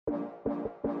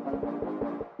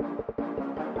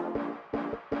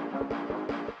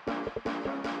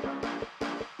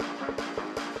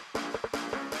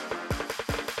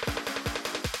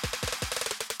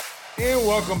And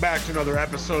welcome back to another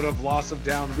episode of Loss of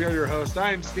Down. We are your host.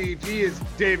 I am Steve. He is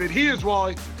David. He is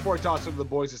Wally. Before I toss it to the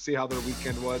boys to see how their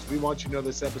weekend was, we want you to know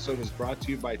this episode is brought to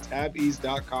you by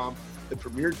TabEase.com, the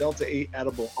premier Delta 8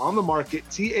 edible on the market,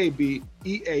 TABEASE.com.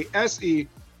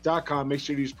 Make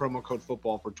sure to use promo code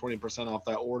football for 20% off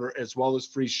that order, as well as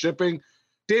free shipping.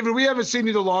 David, we haven't seen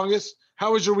you the longest.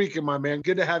 How was your weekend, my man?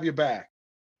 Good to have you back.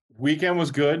 Weekend was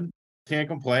good. Can't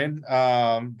complain.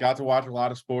 Got to watch a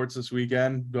lot of sports this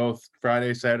weekend, both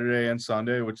Friday, Saturday, and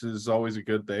Sunday, which is always a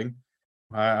good thing.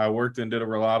 I worked and did a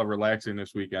lot of relaxing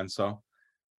this weekend, so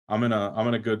I'm in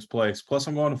a good place. Plus,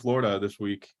 I'm going to Florida this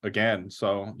week again,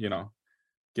 so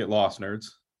get lost, nerds.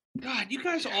 God, you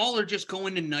guys all are just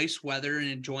going to nice weather and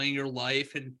enjoying your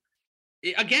life. And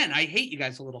again, I hate you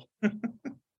guys a little.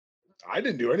 I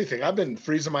didn't do anything. I've been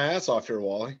freezing my ass off here,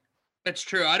 Wally. That's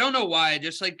true. I don't know why.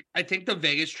 I think the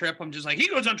Vegas trip, I'm just like, he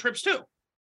goes on trips too.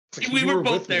 We were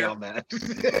both there on that.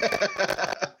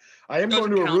 I am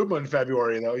going to Aruba in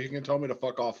February, though. You can tell me to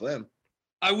fuck off then.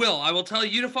 I will. I will tell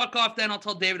you to fuck off then. I'll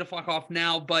tell David to fuck off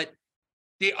now. But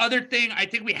the other thing I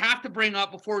think we have to bring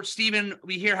up before, Steven,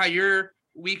 we hear how your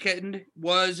weekend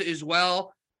was as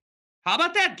well. How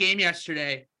about that game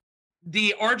yesterday?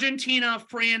 The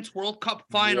Argentina-France World Cup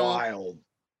final. Wild.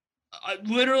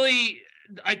 Literally,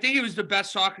 I think it was the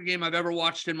best soccer game I've ever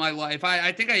watched in my life.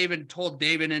 I think I even told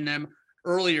David and them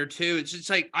earlier too. It's just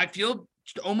like, I feel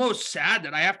almost sad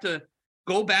that I have to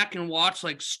go back and watch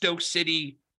like Stoke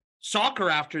City soccer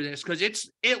after this, because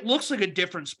it looks like a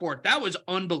different sport. That was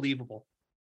unbelievable.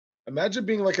 Imagine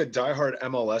being like a diehard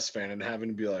MLS fan and having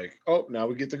to be like, oh, now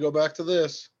we get to go back to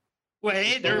this. Well,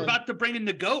 hey, they're about to bring in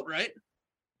the GOAT, right?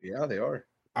 Yeah, they are.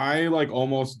 I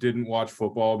almost didn't watch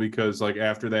football because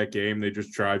after that game, they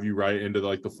just drive you right into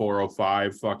the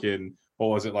 405 fucking, what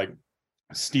was it,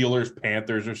 Steelers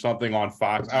Panthers or something on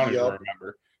Fox. I don't even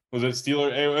remember. Was it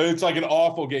Steelers? It's like an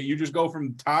awful game. You just go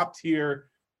from top tier,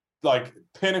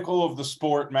 pinnacle of the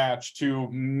sport match to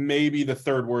maybe the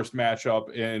third worst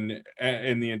matchup in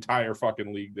the entire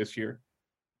fucking league this year.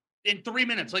 In 3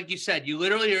 minutes, like you said, you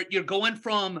literally you're going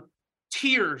from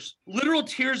tears, literal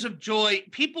tears of joy.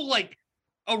 People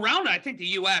around, I think the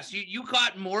U.S., you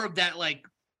got more of that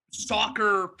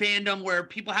soccer fandom where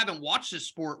people haven't watched this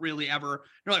sport really ever.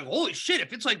 They're like, holy shit,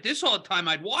 if it's like this all the time,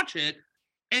 I'd watch it.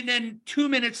 And then 2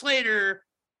 minutes later,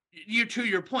 to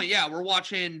your point, yeah, we're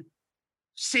watching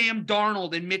Sam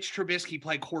Darnold and Mitch Trubisky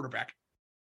play quarterback.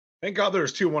 Thank God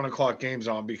there's 2 1:00 games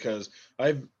on, because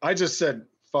I just said,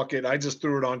 fuck it. I just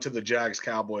threw it on to the Jags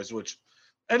Cowboys, which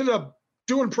ended up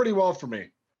doing pretty well for me.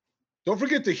 Don't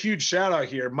forget the huge shout out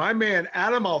here. My man,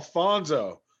 Adam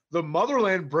Alfonso, the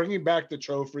motherland, bringing back the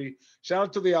trophy. Shout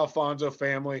out to the Alfonso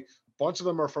family. A bunch of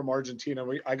them are from Argentina.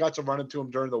 I got to run into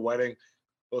them during the wedding.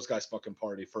 Those guys fucking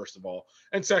party, first of all.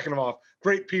 And second of all,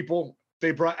 great people. They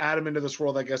brought Adam into this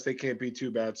world. I guess they can't be too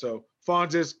bad. So,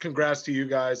 Fonzes, congrats to you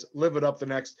guys. Live it up the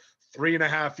next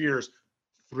 3.5 years.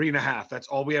 3.5. That's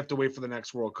all we have to wait for the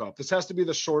next World Cup. This has to be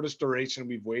the shortest duration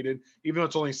we've waited. Even though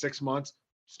it's only 6 months,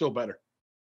 still better.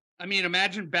 I mean,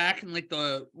 imagine back in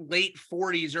the late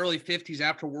 40s, early 50s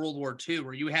after World War II,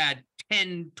 where you had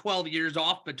 10, 12 years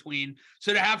off between.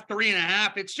 So to have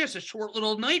 3.5, it's just a short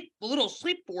little night, a little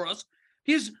sleep for us.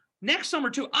 Because next summer,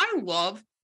 too, I love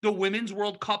the Women's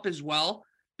World Cup as well,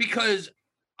 because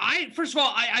first of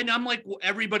all, I'm like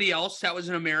everybody else that was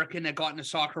an American that got into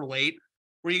soccer late,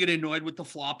 where you get annoyed with the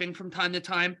flopping from time to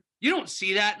time. You don't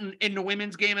see that in the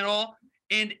women's game at all.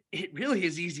 And it really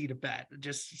is easy to bet.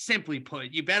 Just simply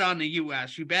put, you bet on the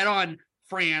U.S., you bet on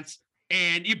France,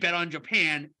 and you bet on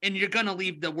Japan, and you're going to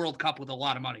leave the World Cup with a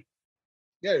lot of money.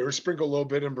 Yeah, you're sprinkle a little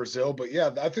bit in Brazil. But yeah,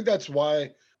 I think that's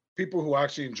why people who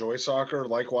actually enjoy soccer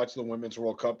like watching the Women's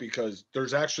World Cup, because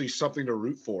there's actually something to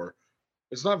root for.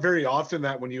 It's not very often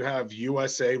that when you have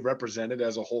USA represented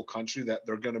as a whole country that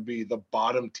they're going to be the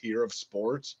bottom tier of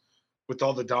sports. With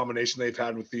all the domination they've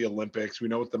had with the Olympics. We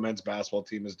know what the men's basketball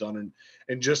team has done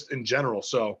and just in general.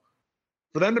 So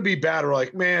for them to be bad, we're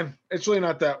like, man, it's really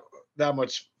not that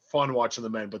much fun watching the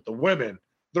men. But the women,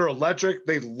 they're electric.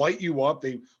 They light you up.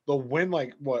 They'll win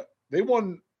what? They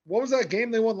won. What was that game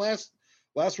they won last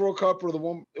World Cup, or the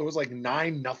one it was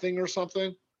 9-0 or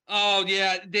something? Oh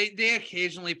yeah. They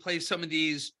occasionally play some of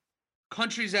these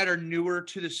countries that are newer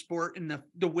to the sport in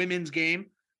the women's game.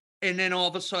 And then all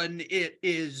of a sudden it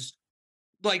is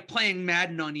like playing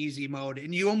Madden on easy mode,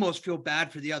 and you almost feel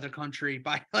bad for the other country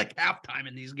by halftime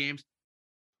in these games.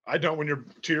 I don't.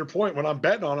 To your point, when I'm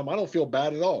betting on them, I don't feel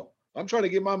bad at all. I'm trying to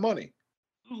get my money.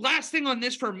 Last thing on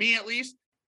this for me, at least,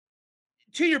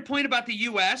 to your point about the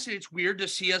U.S., it's weird to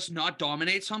see us not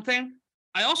dominate something.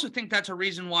 I also think that's a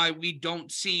reason why we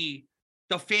don't see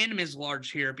the fandom is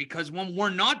large here because when we're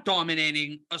not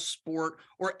dominating a sport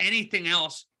or anything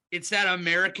else, it's that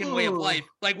American way of life.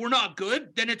 Like we're not good,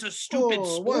 then it's a stupid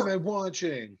sport. What am I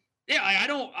watching?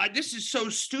 Yeah, this is so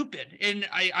stupid. And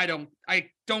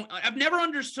I've never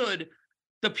understood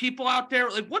the people out there.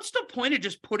 Like, what's the point of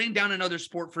just putting down another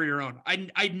sport for your own?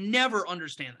 I never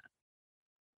understand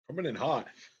that. Coming in hot.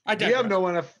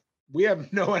 We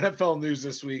have no NFL news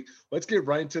this week. Let's get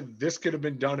right into this. Could have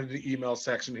been done in the email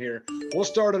section here. We'll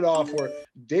start it off where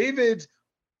David's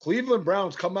Cleveland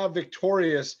Browns come out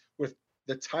victorious with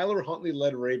the Tyler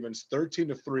Huntley-led Ravens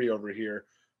 13-3 over here.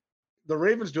 The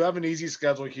Ravens do have an easy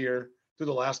schedule here through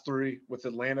the last three with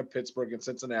Atlanta, Pittsburgh, and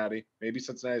Cincinnati. Maybe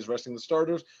Cincinnati is resting the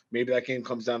starters. Maybe that game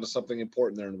comes down to something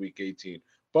important there in week 18.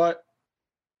 But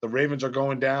the Ravens are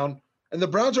going down, and the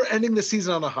Browns are ending the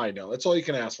season on a high note. That's all you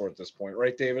can ask for at this point,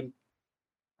 right, David?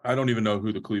 I don't even know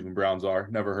who the Cleveland Browns are.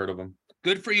 Never heard of them.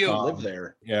 Good for you. Live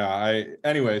there. Yeah.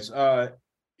 Anyways,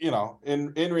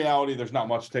 in reality, there's not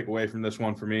much to take away from this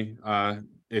one for me.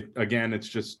 It's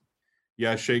just,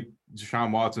 shake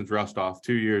Deshaun Watson's rust off.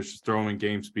 2 years, just throw him in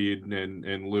game speed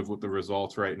and live with the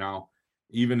results right now.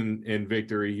 Even in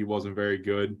victory, he wasn't very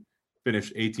good.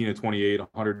 Finished 18-28,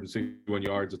 161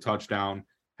 yards, a touchdown,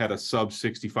 had a sub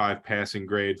 65 passing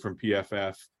grade from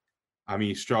PFF. I mean,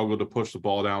 he struggled to push the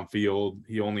ball downfield.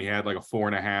 He only had like a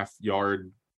 4.5 yard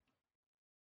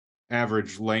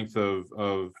average length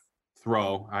of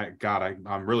throw.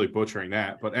 I'm really butchering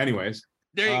that. But anyways,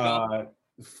 there you go.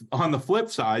 On the flip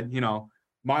side,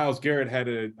 Myles Garrett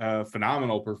had a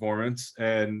phenomenal performance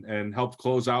and helped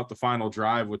close out the final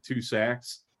drive with 2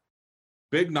 sacks.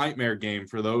 Big nightmare game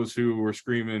for those who were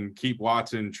screaming, keep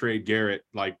Watson, trade Garrett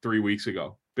like 3 weeks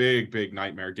ago. Big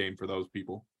nightmare game for those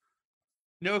people.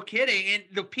 No kidding. And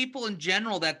the people in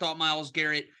general that thought Myles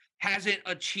Garrett hasn't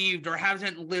achieved or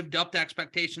hasn't lived up to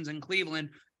expectations in Cleveland,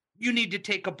 you need to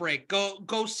take a break.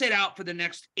 Go sit out for the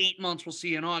next 8 months. We'll see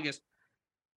you in August.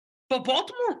 But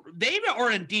Baltimore, they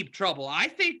are in deep trouble. I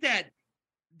think that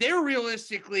they're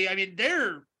realistically, I think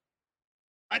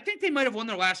they might have won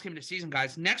their last game of the season,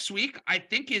 guys. Next week, I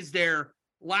think, is their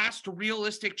last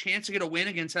realistic chance to get a win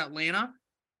against Atlanta.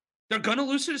 They're going to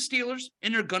lose to the Steelers,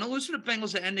 and they're going to lose to the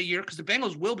Bengals at the end of the year because the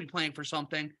Bengals will be playing for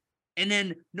something. And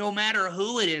then no matter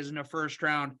who it is in the first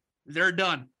round, they're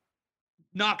done.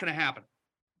 Not going to happen.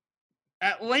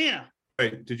 Atlanta.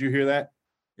 Wait, did you hear that?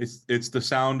 It's the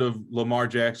sound of Lamar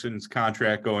Jackson's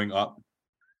contract going up.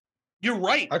 You're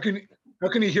right. How can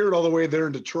you hear it all the way there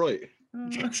in Detroit?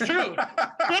 It's true.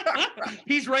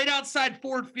 He's right outside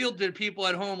Ford Field to people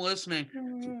at home listening.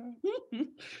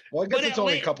 Well, I guess it's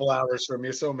only a couple hours from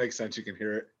you, so it makes sense you can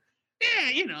hear it. Yeah,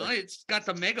 it's got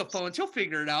the megaphones. He'll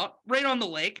figure it out. Right on the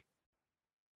lake.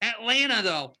 Atlanta,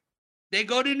 though. They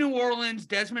go to New Orleans.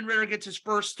 Desmond Ridder gets his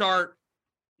first start.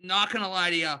 Not going to lie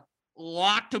to you. A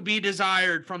lot to be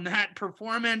desired from that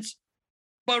performance.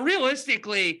 But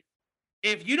realistically,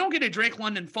 if you don't get a Drake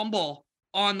London fumble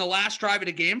on the last drive of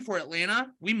the game for Atlanta,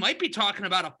 we might be talking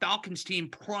about a Falcons team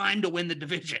primed to win the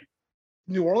division.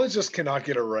 New Orleans just cannot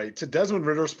get it right. To Desmond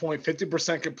Ridder's point,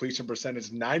 50% completion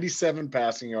percentage, 97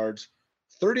 passing yards,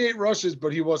 38 rushes,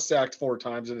 but he was sacked 4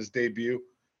 times in his debut.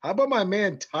 How about my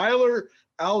man Tyler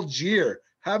Algier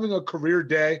having a career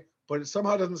day, but it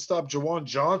somehow doesn't stop Jawan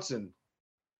Johnson,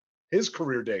 his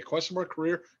career day. Question mark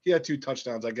career? He had 2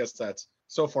 touchdowns. I guess that's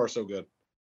so far so good.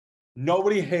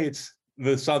 Nobody hates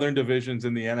the Southern divisions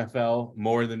in the NFL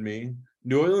more than me.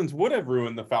 New Orleans would have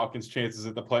ruined the Falcons' chances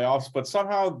at the playoffs, but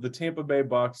somehow the Tampa Bay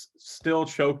Bucks still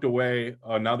choked away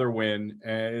another win.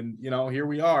 And, here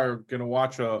we are going to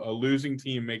watch a losing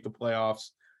team make the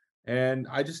playoffs. And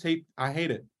I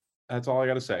hate it. That's all I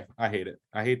got to say. I hate it.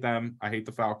 I hate them. I hate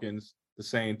the Falcons, the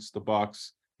Saints, the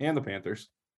Bucks, and the Panthers.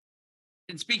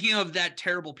 And speaking of that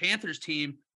terrible Panthers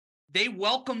team, they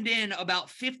welcomed in about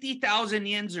 50,000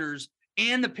 Yinzers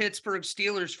and the Pittsburgh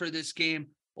Steelers for this game.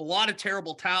 A lot of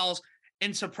terrible towels.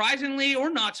 And surprisingly,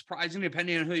 or not surprisingly,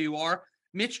 depending on who you are,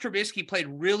 Mitch Trubisky played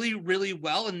really, really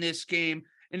well in this game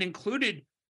and included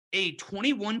a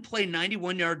 21-play,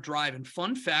 91-yard drive. And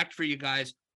fun fact for you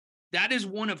guys, that is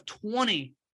one of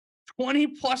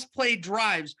 20-plus play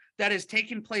drives that has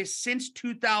taken place since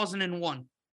 2001.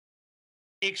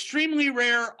 Extremely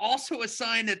rare. Also a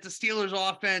sign that the Steelers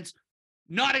offense,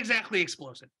 not exactly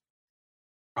explosive.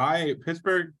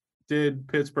 Pittsburgh did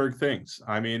Pittsburgh things.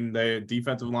 I mean, the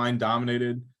defensive line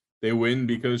dominated. They win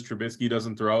because Trubisky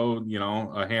doesn't throw,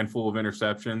 a handful of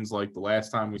interceptions like the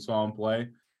last time we saw him play.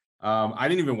 I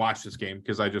didn't even watch this game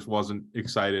because I just wasn't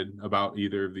excited about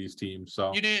either of these teams.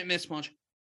 So you didn't miss much.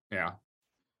 Yeah.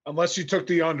 Unless you took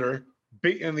the under,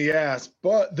 beat in the ass.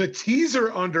 But the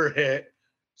teaser under hit.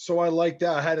 So I like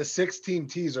that. I had a 6-team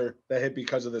teaser that hit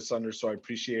because of this under, so I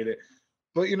appreciate it.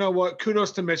 But you know what?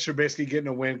 Kudos to Mitch for basically getting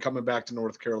a win coming back to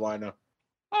North Carolina.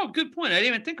 Oh, good point. I didn't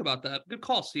even think about that. Good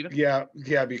call, Steven. Yeah,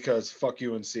 because fuck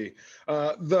UNC.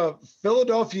 The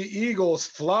Philadelphia Eagles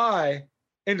fly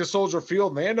into Soldier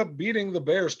Field and they end up beating the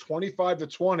Bears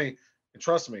 25-20. And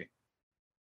trust me,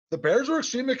 the Bears were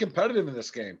extremely competitive in this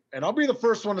game. And I'll be the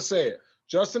first one to say it.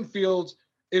 Justin Fields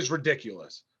is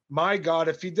ridiculous. My God,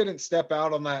 if he didn't step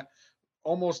out on that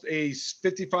almost a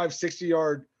 55,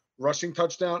 60-yard rushing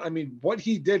touchdown, I mean, what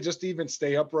he did just to even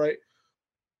stay upright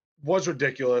was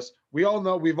ridiculous. We all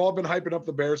know, we've all been hyping up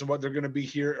the Bears and what they're going to be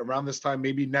here around this time,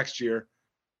 maybe next year.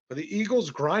 But the Eagles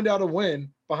grind out a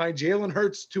win behind Jalen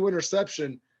Hurts' 2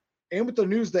 interception, and with the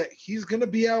news that he's going to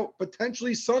be out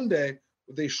potentially Sunday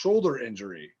with a shoulder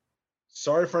injury.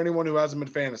 Sorry for anyone who has him in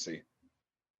fantasy.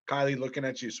 Kylie, looking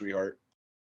at you, sweetheart.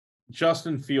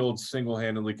 Justin Fields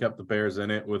single-handedly kept the Bears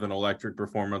in it with an electric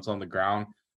performance on the ground,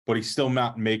 but he's still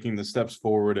not making the steps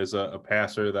forward as a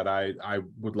passer that I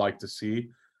would like to see.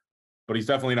 But he's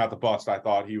definitely not the bust I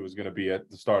thought he was going to be at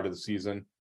the start of the season.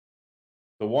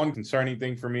 The one concerning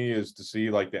thing for me is to see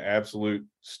like the absolute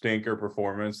stinker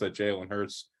performance that Jalen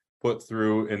Hurts put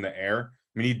through in the air.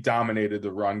 I mean, he dominated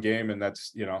the run game, and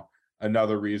that's,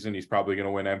 another reason he's probably going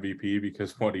to win MVP,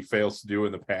 because what he fails to do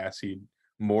in the pass, he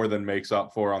more than makes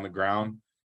up for on the ground.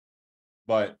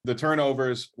 But the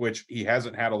turnovers, which he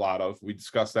hasn't had a lot of, we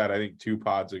discussed that, I think, 2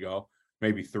 pods ago,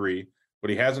 maybe 3, but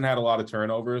he hasn't had a lot of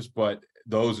turnovers, but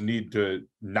those need to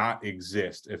not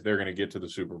exist if they're going to get to the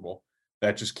Super Bowl.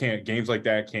 That just can't, games like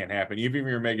that can't happen. Even if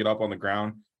you're making it up on the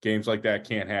ground, games like that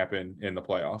can't happen in the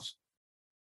playoffs.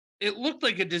 It looked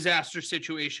like a disaster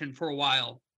situation for a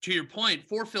while, to your point,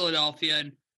 for Philadelphia.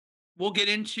 And we'll get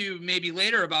into maybe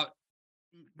later about,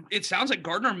 it sounds like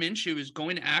Gardner Minshew is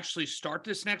going to actually start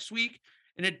this next week.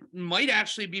 And it might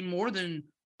actually be more than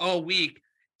a week.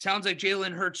 It sounds like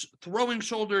Jalen Hurts' throwing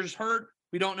shoulders hurt.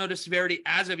 We don't know the severity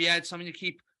as of yet. It's something to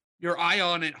keep your eye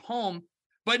on at home.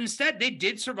 But instead, they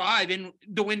did survive in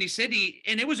the Windy City.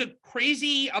 And it was a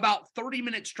crazy about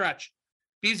 30-minute stretch,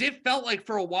 because it felt like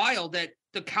for a while that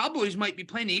the Cowboys might be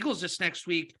playing the Eagles this next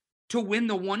week to win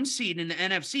the 1 seed in the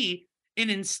NFC. And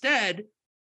instead,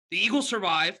 the Eagles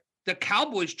survive, the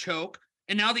Cowboys choke,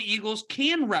 and now the Eagles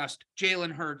can rest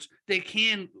Jalen Hurts. They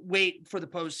can wait for the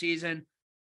postseason.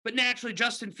 But naturally,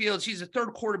 Justin Fields, he's the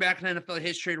 3rd quarterback in NFL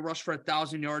history to rush for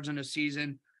 1,000 yards in a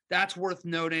season. That's worth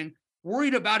noting.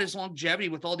 Worried about his longevity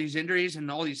with all these injuries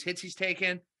and all these hits he's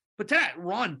taken. But that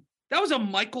run, that was a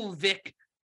Michael Vick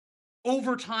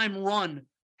overtime run.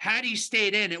 Had he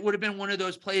stayed in, it would have been one of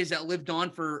those plays that lived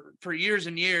on for years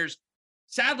and years.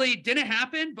 Sadly, it didn't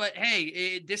happen, but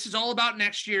hey, this is all about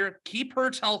next year. Keep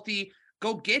Hurts healthy.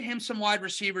 Go get him some wide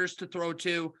receivers to throw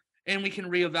to, and we can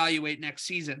reevaluate next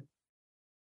season.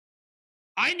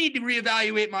 I need to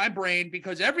reevaluate my brain,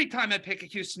 because every time I pick a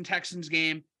Houston Texans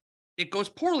game, it goes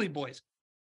poorly, boys.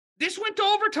 This went to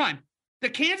overtime. The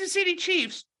Kansas City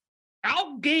Chiefs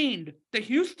outgained the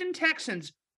Houston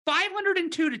Texans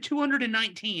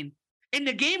 502-219, and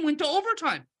the game went to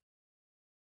overtime.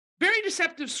 Very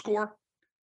deceptive score.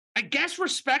 I guess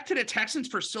respect to the Texans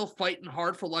for still fighting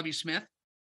hard for Lovie Smith.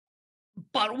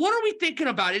 But what are we thinking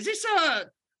about? Is this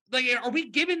are we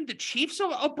giving the Chiefs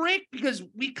a break? Because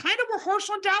we kind of were harsh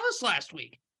on Dallas last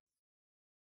week.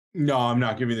 No, I'm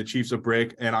not giving the Chiefs a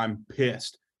break, and I'm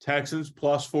pissed. Texans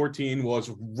plus 14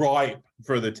 was ripe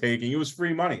for the taking. It was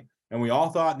free money. And we all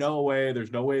thought, no way,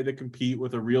 there's no way to compete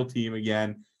with a real team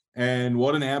again. And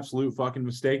what an absolute fucking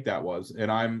mistake that was.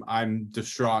 And I'm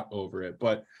distraught over it.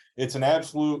 But it's an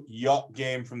absolute yuck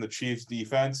game from the Chiefs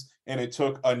defense. And it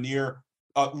took a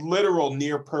literal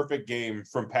near perfect game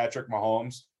from Patrick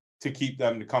Mahomes to keep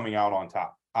them coming out on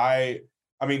top. I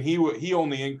mean,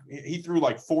 he threw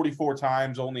like 44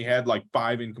 times, only had like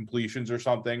 5 incompletions or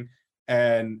something.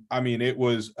 And I mean, it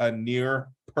was a near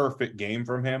perfect game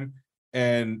from him,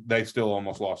 and they still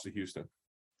almost lost to Houston.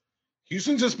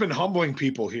 Houston's just been humbling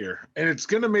people here, and it's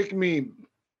going to make me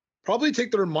probably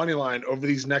take their money line over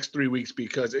these next 3 weeks,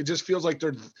 because it just feels like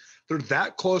they're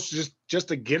that close to just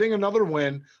to getting another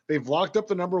win. They've locked up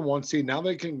the number 1 seed. Now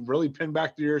they can really pin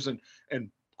back the ears and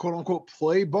quote unquote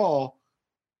play ball.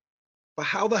 But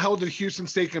how the hell did Houston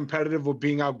stay competitive with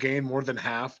being outgained more than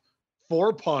half?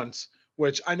 4 punts,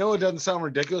 which I know it doesn't sound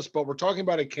ridiculous, but we're talking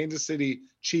about a Kansas City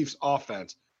Chiefs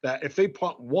offense that if they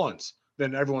punt once,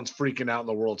 then everyone's freaking out and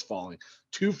the world's falling.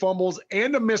 2 fumbles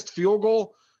and a missed field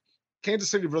goal.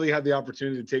 Kansas City really had the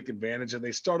opportunity to take advantage, and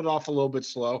they started off a little bit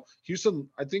slow.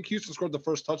 I think Houston scored the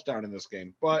first touchdown in this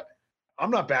game, but I'm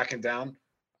not backing down.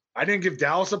 I didn't give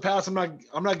Dallas a pass. I'm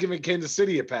not giving Kansas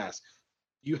City a pass.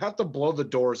 You have to blow the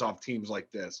doors off teams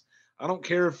like this. I don't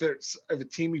care if it's a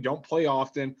team you don't play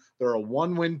often. They're a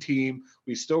one-win team.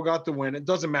 We still got the win. It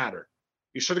doesn't matter.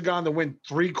 You should have gotten the win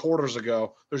 3 quarters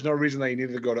ago. There's no reason that you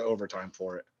needed to go to overtime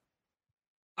for it.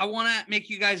 I want to make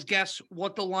you guys guess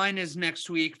what the line is next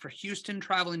week for Houston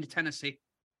traveling to Tennessee.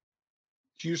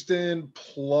 Houston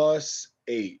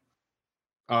 +8.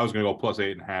 I was going to go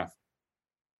 +8.5.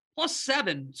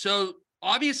 +7. So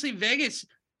obviously Vegas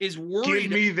is worried.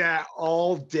 Give me that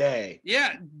all day.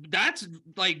 Yeah, that's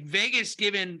like Vegas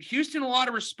giving Houston a lot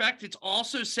of respect. It's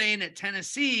also saying that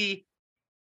Tennessee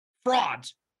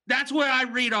frauds. That's what I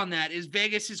read on that is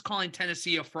Vegas is calling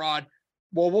Tennessee a fraud.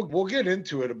 Well, we'll get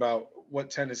into it about what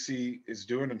Tennessee is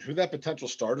doing and who that potential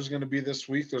starter is going to be this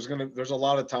week. There's a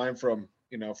lot of time from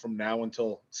now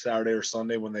until Saturday or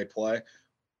Sunday when they play.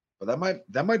 But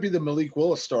that might be the Malik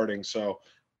Willis starting. So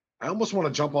I almost want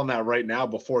to jump on that right now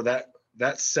before that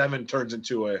 7 turns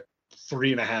into a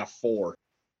 3.5, 4.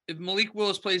 If Malik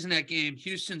Willis plays in that game,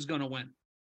 Houston's going to win.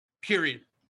 Period.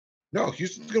 No,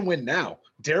 Houston's going to win now.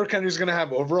 Derrick Henry's going to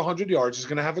have over 100 yards. He's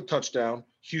going to have a touchdown.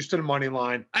 Houston money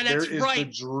line. And that's right.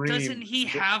 The dream. Doesn't he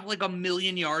have like 1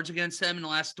 million yards against them in the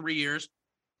last 3 years?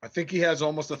 I think he has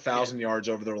almost 1,000 yards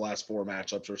over their last 4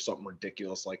 matchups or something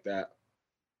ridiculous like that.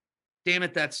 Damn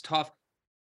it, that's tough.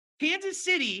 Kansas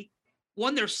City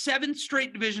won their 7th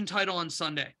straight division title on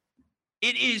Sunday.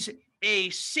 It is a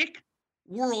sick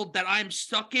world that I'm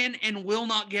stuck in and will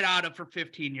not get out of for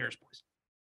 15 years, boys.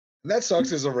 And that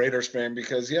sucks as a Raiders fan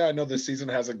because I know this season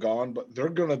hasn't gone, but they're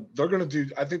gonna do.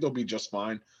 I think they'll be just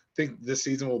fine. I think this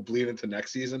season will bleed into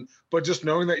next season. But just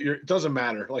knowing that it doesn't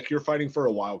matter. Like you're fighting for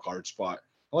a wild card spot.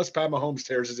 Unless Pat Mahomes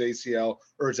tears his ACL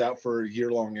or is out for a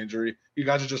year-long injury, you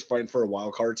guys are just fighting for a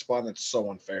wild card spot, and that's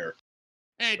so unfair.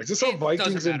 Is this how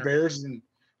Vikings and Bears and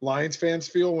Lions fans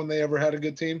feel when they ever had a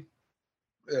good team?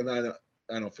 And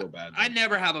I don't feel bad. I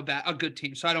never have a good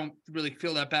team, so I don't really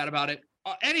feel that bad about it.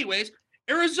 Anyways,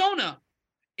 Arizona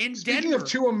and Speaking Denver. of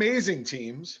 2 amazing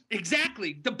teams.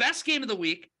 Exactly. The best game of the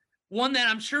week. One that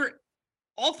I'm sure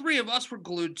all 3 of us were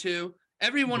glued to.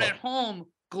 Everyone at home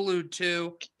glued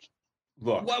to.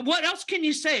 Look. What else can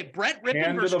you say? Brett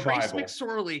Rippon versus Trace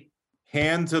McSorley.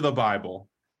 Hand to the Bible.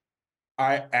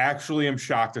 I actually am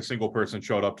shocked a single person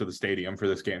showed up to the stadium for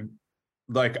this game.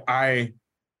 Like I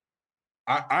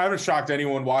haven't shocked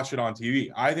anyone watching on TV.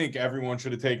 I think everyone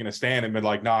should have taken a stand and been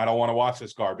like, no, I don't want to watch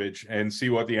this garbage and see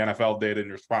what the NFL did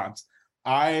in response.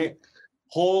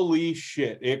 Holy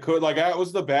shit. It could, that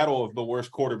was the battle of the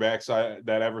worst quarterbacks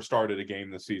that ever started a game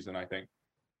this season, I think.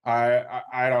 I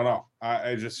don't know.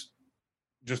 I just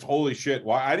holy shit.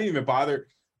 Why I didn't even bother.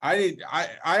 I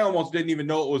almost didn't even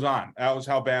know it was on. That was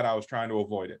how bad I was trying to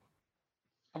avoid it.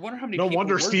 I wonder how many. No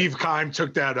wonder Steve Keim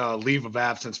took that leave of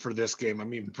absence for this game. I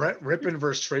mean, Brett Rippon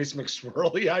versus Trace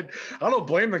McSorley. I don't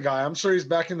blame the guy. I'm sure he's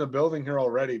back in the building here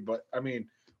already. But I mean,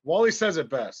 Wally says it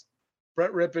best.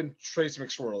 Brett Rippon, Trace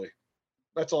McSorley.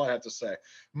 That's all I have to say.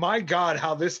 My God,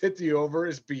 how this hit the over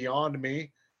is beyond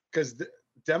me. Because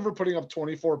Denver putting up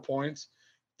 24 points.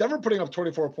 Denver putting up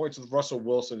 24 points with Russell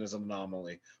Wilson is an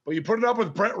anomaly. But you put it up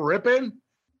with Brett Rippon?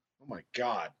 Oh my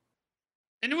God.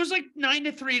 And it was like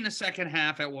 9-3 in the second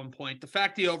half at one point. The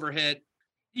fact the overhit,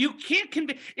 you can't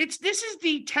convince. This is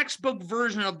the textbook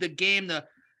version of the game.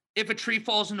 If a tree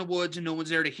falls in the woods and no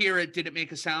one's there to hear it, did it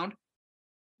make a sound?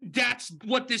 That's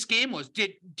what this game was.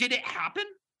 Did it happen?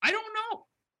 I don't know.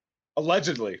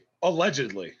 Allegedly.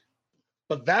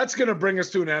 But that's going to bring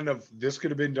us to an end of this could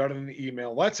have been done in an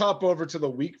email. Let's hop over to the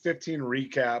Week 15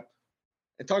 recap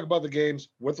and talk about the games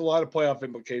with a lot of playoff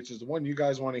implications, the one you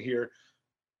guys want to hear.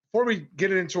 Before we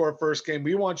get into our first game,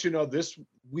 we want you to know this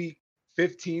Week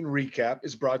 15 recap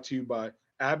is brought to you by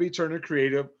Abby Turner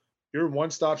Creative, your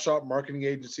one-stop shop marketing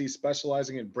agency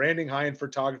specializing in branding, high-end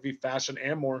photography, fashion,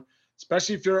 and more,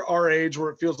 especially if you're our age where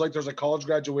it feels like there's a college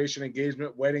graduation,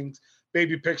 engagement, weddings,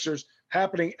 baby pictures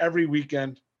happening every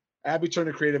weekend. Abby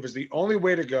Turner Creative is the only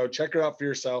way to go. Check her out for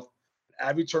yourself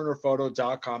at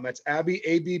abbyturnerphoto.com. That's Abby,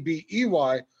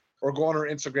 A-B-B-E-Y, or go on her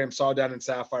Instagram, Saw Down in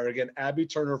Sapphire. Again,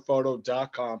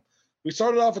 abbyturnerphoto.com. We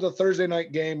started off with a Thursday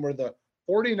night game where the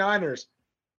 49ers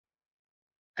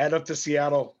head up to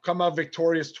Seattle, come out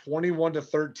victorious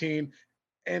 21-13.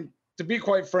 And to be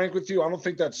quite frank with you, I don't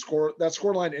think that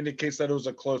scoreline indicates that it was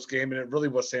a close game, and it really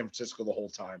was San Francisco the whole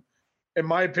time. In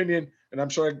my opinion, and I'm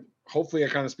sure hopefully I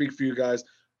kind of speak for you guys,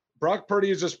 Brock Purdy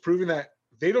is just proving that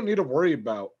they don't need to worry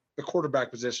about the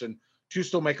quarterback position to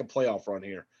still make a playoff run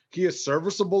here. He is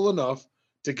serviceable enough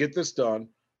to get this done.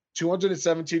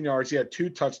 217 yards. He had 2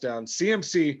 touchdowns.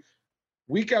 CMC,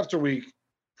 week after week,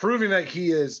 proving that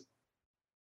he is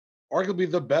arguably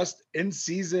the best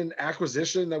in-season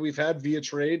acquisition that we've had via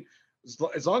trade.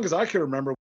 as long as I can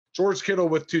remember, George Kittle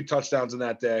with 2 touchdowns in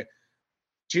that day.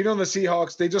 Geno and the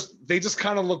Seahawks, they just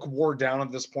kind of look wore down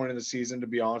at this point in the season, to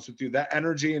be honest with you. That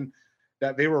energy and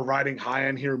that they were riding high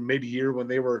on here mid-year when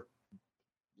they were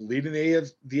leading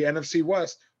the NFC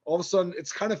West, all of a sudden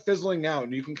it's kind of fizzling out,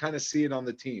 and you can kind of see it on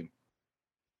the team.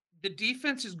 The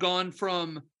defense has gone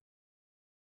from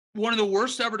one of the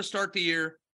worst ever to start the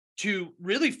year to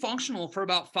really functional for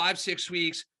about 5-6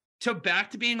 weeks to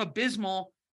back to being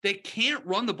abysmal. They can't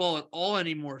run the ball at all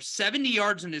anymore. 70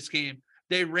 yards in this game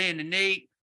they ran, and they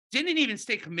didn't even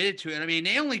stay committed to it. I mean,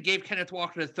 they only gave Kenneth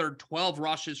Walker the third 12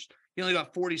 rushes. He only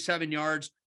got 47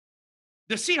 yards.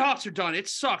 The Seahawks are done. It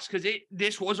sucks because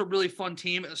this was a really fun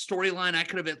team, a storyline I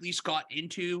could have at least got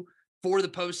into for the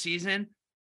postseason.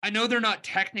 I know they're not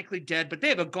technically dead, but they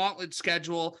have a gauntlet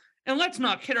schedule. And let's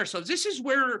not kid ourselves. This is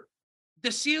where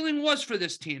the ceiling was for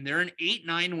this team. They're an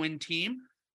 8-9 win team.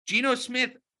 Geno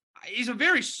Smith is a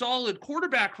very solid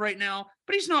quarterback right now,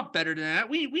 but he's not better than that.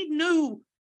 We knew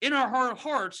in our heart of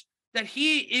hearts that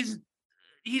he's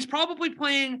probably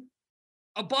playing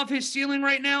above his ceiling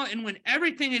right now. And when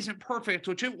everything isn't perfect,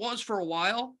 which it was for a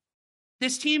while,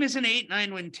 this team is an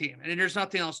 8-9 win team, and there's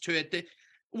nothing else to it. The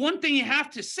one thing you have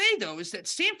to say, though, is that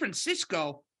San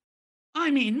Francisco,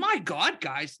 I mean, my God,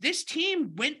 guys, this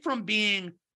team went from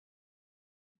being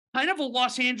kind of a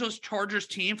Los Angeles Chargers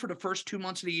team for the first 2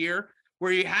 months of the year,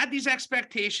 where you had these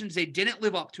expectations, they didn't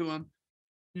live up to them.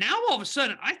 Now, all of a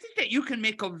sudden, I think that you can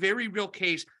make a very real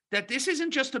case that this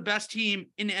isn't just the best team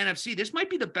in the NFC. This might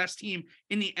be the best team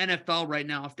in the NFL right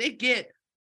now. If they get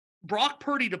Brock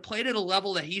Purdy to play to the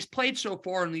level that he's played so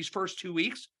far in these first 2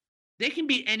 weeks, they can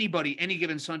beat anybody any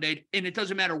given Sunday, and it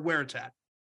doesn't matter where it's at.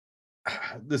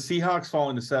 The Seahawks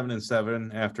falling to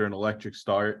 7-7 after an electric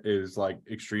start is like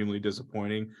extremely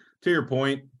disappointing. To your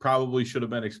point, probably should have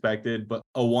been expected, but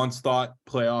a once thought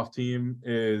playoff team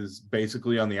is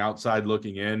basically on the outside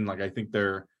looking in. Like, I think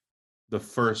they're the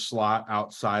first slot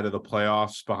outside of the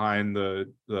playoffs behind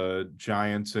the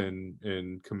Giants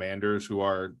and Commanders, who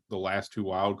are the last 2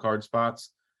 wild card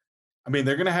spots. I mean,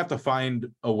 they're going to have to find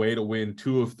a way to win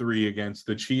 2 of 3 against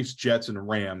the Chiefs, Jets, and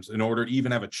Rams in order to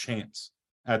even have a chance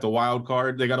at the wild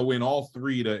card. They got to win all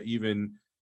 3 to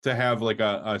have like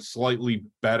a slightly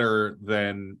better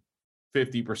than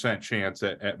 50% chance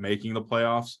at making the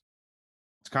playoffs.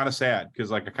 It's kind of sad because,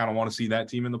 like, I kind of want to see that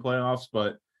team in the playoffs,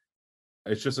 but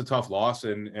it's just a tough loss.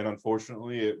 And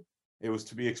unfortunately it was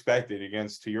to be expected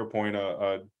against, to your point,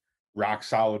 a rock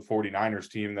solid 49ers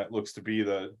team that looks to be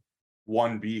the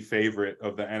 1B favorite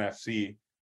of the NFC.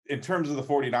 In terms of the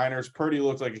 49ers, Purdy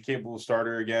looks like a capable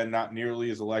starter again, not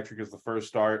nearly as electric as the first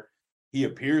start. He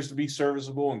appears to be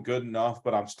serviceable and good enough,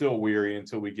 but I'm still weary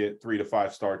until we get 3 to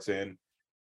 5 starts in.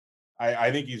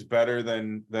 I think he's better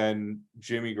than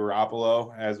Jimmy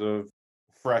Garoppolo as a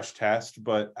fresh test,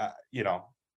 but I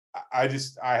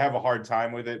have a hard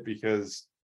time with it because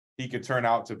he could turn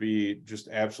out to be just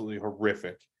absolutely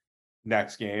horrific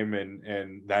next game,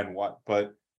 and then what?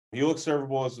 But he looks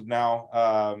servable as of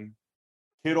now.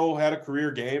 Kittle had a career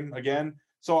game again.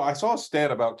 So I saw a stat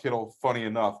about Kittle, funny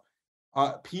enough.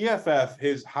 PFF,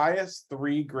 his highest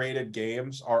 3 graded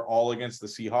games are all against the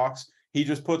Seahawks. He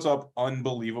just puts up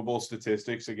unbelievable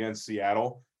statistics against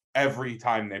Seattle every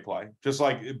time they play. Just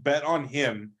like, bet on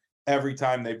him every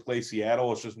time they play Seattle.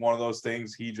 It's just one of those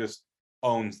things. He just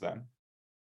owns them.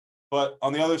 But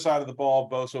on the other side of the ball,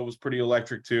 Bosa was pretty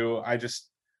electric too.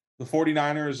 The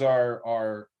 49ers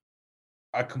are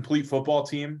a complete football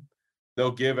team. They'll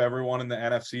give everyone in the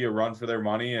NFC a run for their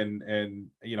money. And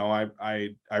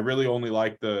I really only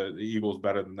like the Eagles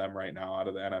better than them right now out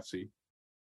of the NFC.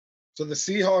 So the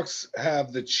Seahawks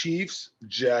have the Chiefs,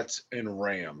 Jets, and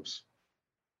Rams.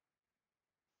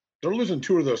 They're losing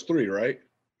 2 of those 3, right?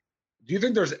 Do you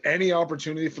think there's any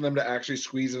opportunity for them to actually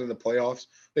squeeze it in the playoffs?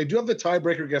 They do have the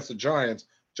tiebreaker against the Giants.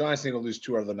 Giants need to lose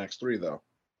 2 out of the next 3, though.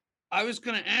 I was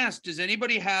going to ask, does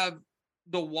anybody have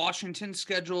the Washington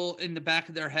schedule in the back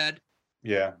of their head?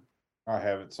 Yeah, I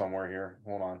have it somewhere here.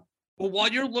 Hold on. Well, while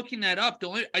you're looking that up,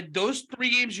 those 3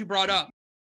 games you brought up,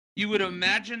 you would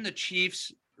imagine the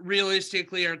Chiefs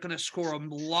realistically are going to score a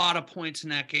lot of points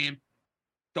in that game.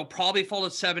 They'll probably fall to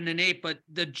 7-8, but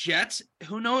the Jets,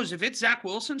 who knows? If it's Zach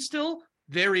Wilson still,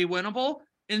 very winnable.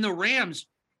 And the Rams,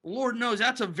 Lord knows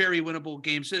that's a very winnable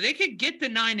game. So they could get the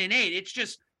 9-8. It's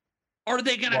just, are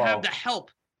they going to have the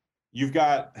help? You've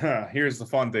got, here's the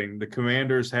fun thing. The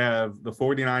Commanders have the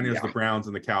 49ers, the Browns,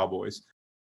 and the Cowboys.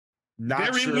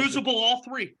 Not very losable, all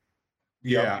 3.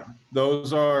 Yeah,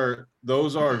 those are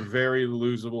very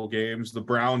losable games. The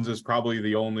Browns is probably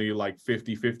the only like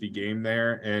 50-50 game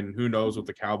there, and who knows what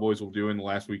the Cowboys will do in the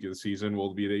last week of the season.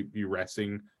 Will they be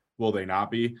resting? Will they not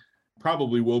be?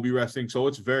 probably will be resting. So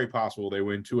it's very possible they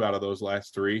win 2 out of those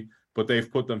last 3, but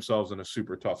they've put themselves in a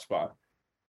super tough spot.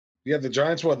 Yeah, the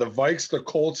Giants, the Vikes, the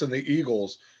Colts, and the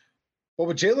Eagles. Well,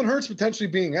 with Jalen Hurts potentially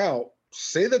being out,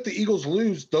 say that the Eagles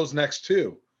lose those next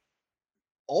 2.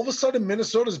 All of a sudden,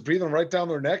 Minnesota's breathing right down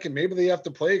their neck, and maybe they have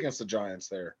to play against the Giants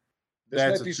there.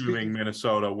 That's assuming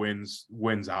Minnesota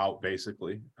wins out,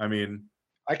 basically. I mean,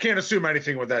 I can't assume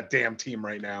anything with that damn team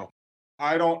right now.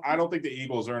 I don't think the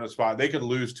Eagles are in a spot. They could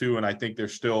lose 2, and I think they're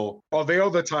still. Oh, they owe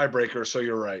the tiebreaker, so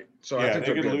you're right. So yeah, I think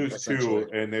they could lose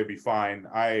 2, and they'd be fine.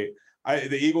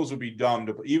 The Eagles would be dumb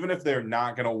to, even if they're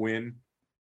not going to win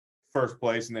first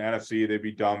place in the NFC, they'd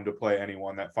be dumb to play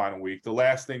anyone that final week. The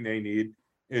last thing they need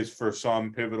is for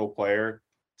some pivotal player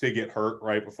to get hurt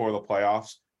right before the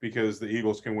playoffs, because the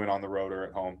Eagles can win on the road or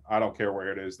at home. I don't care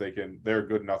where it is. They're a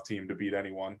good enough team to beat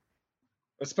anyone.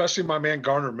 Especially my man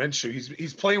Gardner Minshew.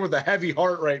 He's playing with a heavy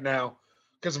heart right now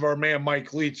because of our man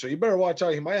Mike Leach. So you better watch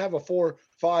out. He might have a 4,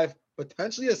 5,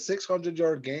 potentially a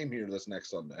 600-yard game here this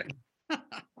next Sunday.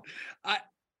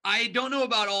 I don't know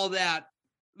about all that,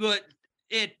 but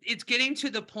it's getting to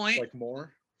the point. Like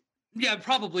more? Yeah,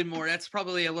 probably more. That's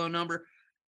probably a low number.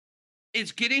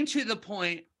 It's getting to the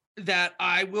point that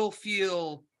I will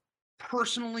feel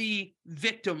personally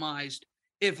victimized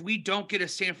if we don't get a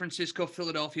San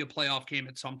Francisco-Philadelphia playoff game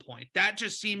at some point. That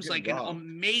just seems like an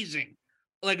amazing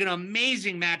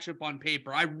matchup on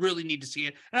paper. I really need to see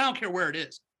it, and I don't care where it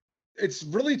is. It's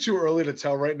really too early to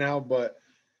tell right now, but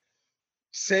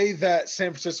say that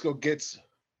San Francisco gets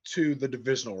to the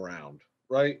divisional round,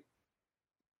 right?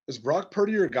 Is Brock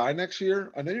Purdy your guy next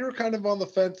year? I know you're kind of on the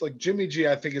fence. Like Jimmy G,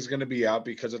 I think is going to be out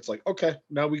because it's like, okay,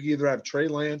 now we either have Trey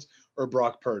Lance or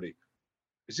Brock Purdy.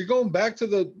 Is he going back to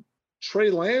the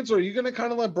Trey Lance, or are you going to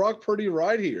kind of let Brock Purdy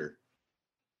ride here?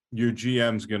 Your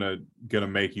GM's gonna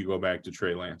make you go back to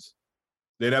Trey Lance.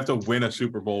 They'd have to win a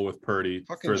Super Bowl with Purdy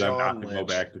for them not to go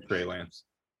back to Trey Lance.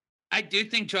 I do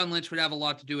think John Lynch would have a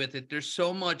lot to do with it. There's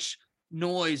so much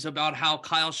noise about how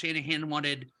Kyle Shanahan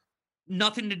wanted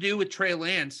nothing to do with Trey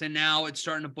Lance, and now it's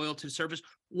starting to boil to the surface.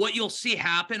 What you'll see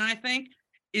happen, I think,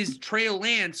 is Trey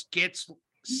Lance gets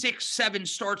 6, 7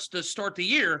 starts to start the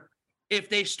year. If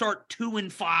they start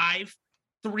 2-5,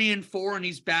 3-4, and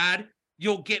he's bad,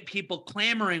 you'll get people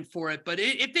clamoring for it. But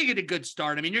if they get a good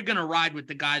start, I mean, you're going to ride with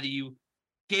the guy that you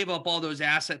gave up all those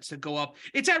assets to go up.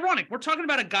 It's ironic. We're talking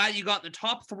about a guy you got in the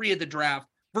top 3 of the draft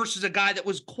versus a guy that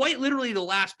was quite literally the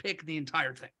last pick of the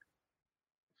entire thing.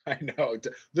 I know.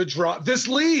 The draw. This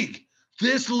league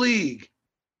is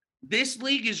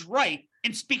right.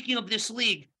 And speaking of this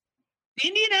league, the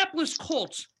Indianapolis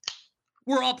Colts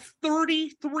were up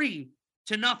 33-0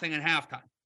 at halftime.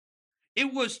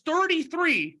 It was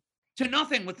 33-0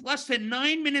 with less than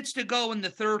 9 minutes to go in the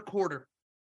third quarter.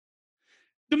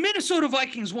 The Minnesota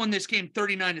Vikings won this game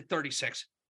 39-36.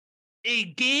 A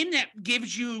game that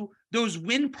gives you those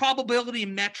win probability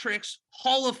metrics,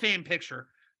 Hall of Fame picture.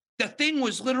 The thing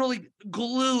was literally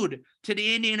glued to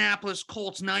the Indianapolis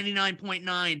Colts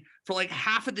 99.9 for like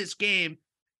half of this game.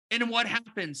 And what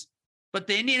happens? But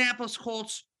the Indianapolis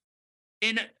Colts,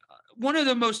 in one of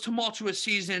the most tumultuous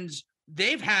seasons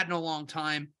they've had in a long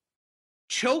time,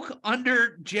 choke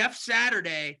under Jeff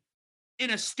Saturday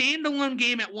in a standalone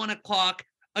game at 1:00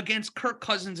 against Kirk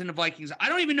Cousins and the Vikings. I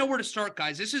don't even know where to start,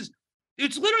 guys. It's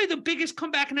literally the biggest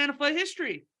comeback in NFL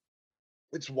history.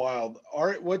 It's wild. All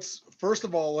right, first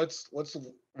of all, let's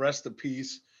rest in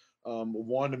peace.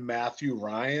 One Matthew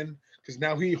Ryan, because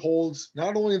now he holds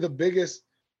not only the biggest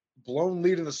blown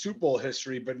lead in the Super Bowl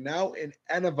history, but now in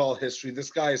NFL history,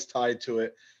 this guy is tied to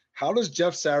it. How does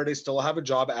Jeff Saturday still have a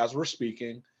job as we're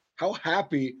speaking? How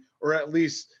happy, or at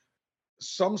least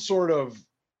some sort of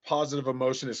positive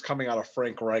emotion, is coming out of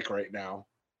Frank Reich right now?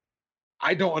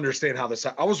 I don't understand how this.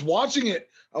 I was watching it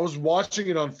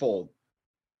unfold,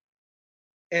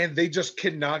 and they just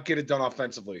cannot get it done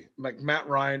offensively. Like, Matt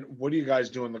Ryan, what are you guys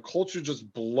doing? The Colts are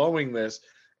just blowing this.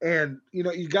 And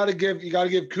you got to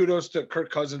give kudos to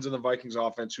Kirk Cousins and the Vikings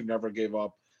offense, who never gave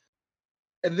up.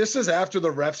 And this is after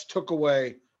the refs took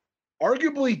away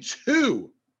arguably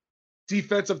 2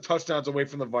 defensive touchdowns away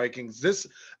from the Vikings. This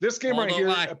game right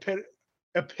here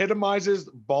epitomizes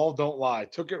ball don't lie.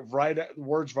 Took it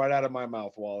words right out of my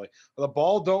mouth, Wally. The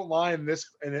ball don't lie in this,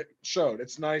 and it showed.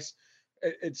 It's nice.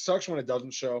 It sucks when it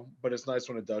doesn't show, but it's nice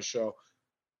when it does show.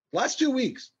 Last 2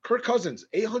 weeks, Kirk Cousins,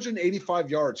 885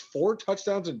 yards, 4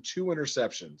 touchdowns, and 2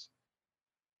 interceptions.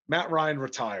 Matt Ryan,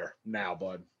 retire now,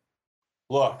 bud.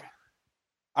 Look,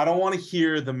 I don't want to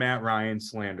hear the Matt Ryan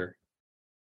slander.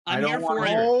 I'm here for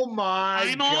it. Oh my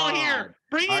I'm God. all here.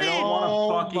 Bring it in. I don't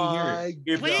want to fucking hear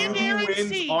it. If Land QB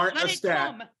wins aren't a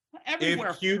stat, everywhere.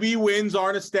 If QB wins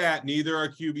aren't a stat, neither are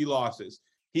QB losses.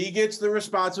 He gets the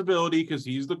responsibility because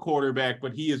he's the quarterback,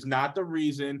 but he is not the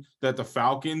reason that the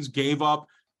Falcons gave up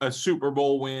a Super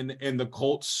Bowl win and the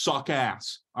Colts suck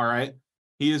ass. All right.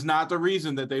 He is not the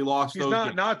reason that they lost He's those not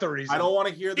games. not the reason. I don't want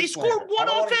to hear They this. scored one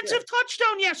offensive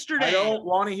touchdown yesterday. I don't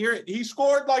want to hear it. He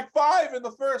scored like 5 in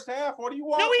the first half. What do you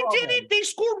want? No, he from didn't. him? They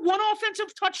scored one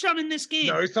offensive touchdown in this game.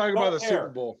 No, he's talking Don't about the care. Super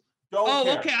Bowl. Don't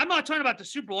care. Okay. I'm not talking about the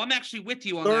Super Bowl. I'm actually with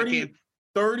you on that game.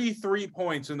 33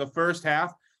 points in the first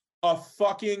half. A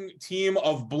fucking team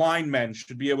of blind men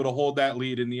should be able to hold that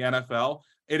lead in the NFL.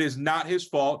 It is not his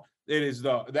fault.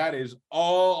 That is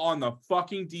all on the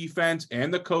fucking defense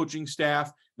and the coaching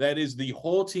staff. That is the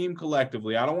whole team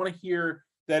collectively. I don't want to hear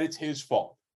that it's his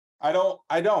fault. I don't.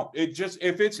 It just,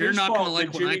 if it's You're his not fault, gonna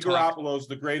like then when I Jimmy talk. Garoppolo is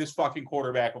the greatest fucking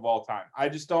quarterback of all time. I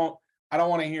don't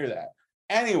want to hear that.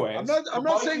 Anyway, I'm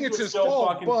not saying it's his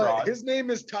fault, but his name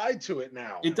is tied to it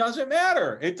now. It doesn't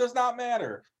matter. It does not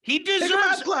matter. He Take a deserves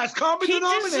math class, common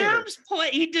denominator.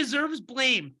 He deserves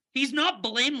blame. He's not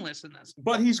blameless in this.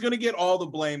 But he's going to get all the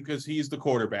blame because he's the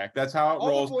quarterback. That's how it All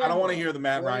the rolls. blame I don't want to goes. hear the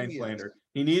Matt Blame Ryan he slander.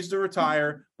 He needs to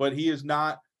retire, but he is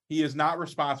not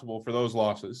responsible for those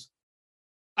losses.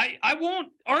 I won't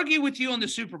argue with you on the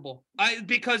Super Bowl.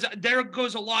 Because there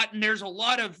goes a lot, and there's a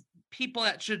lot of people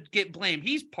that should get blamed.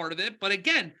 He's part of it. But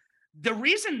again, the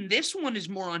reason this one is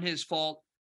more on his fault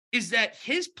is that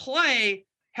his play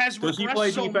has Does he regressed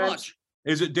play so defense? much.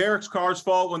 Is it Derek Carr's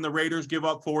fault when the Raiders give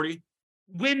up 40?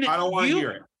 When I don't want to you-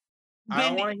 hear it. I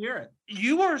don't when want to hear it.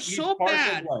 You are He's so partial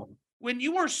bad. blame. When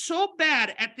you are so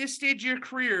bad at this stage of your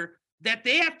career that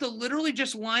they have to literally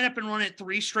just line up and run it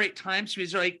 3 straight times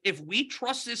because like, if we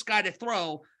trust this guy to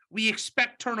throw, we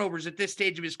expect turnovers at this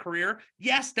stage of his career.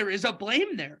 Yes, there is a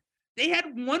blame there. They had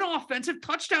one offensive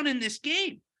touchdown in this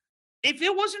game. If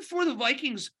it wasn't for the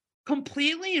Vikings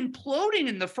completely imploding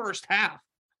in the first half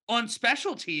on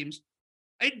special teams,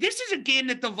 this is a game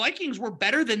that the Vikings were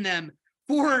better than them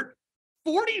for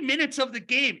 40 minutes of the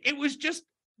game. It was just,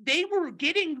 they were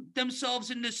getting themselves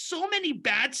into so many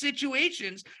bad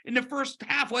situations in the first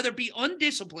half, whether it be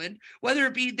undisciplined, whether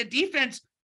it be the defense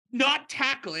not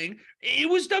tackling. It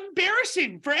was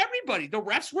embarrassing for everybody. The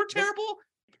refs were terrible.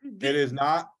 It is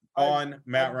not on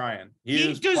Matt Ryan. He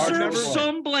is deserves partial blame.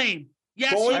 some blame.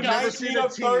 Yes, Going he does. 19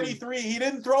 of 33. He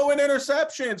didn't throw an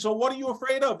interception. So what are you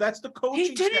afraid of? That's the coaching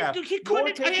He didn't. staff. He You're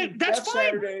couldn't. taking That's Jeff fine.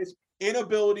 Saturday's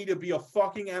inability to be a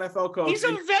fucking NFL coach. He's a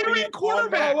and putting veteran it on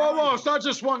quarterback. Matt Whoa. Ryan. It's not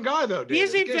just one guy, though, David. He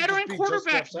is a It can't just veteran be just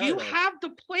quarterback. Jeff You Saturday. have the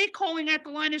play calling at the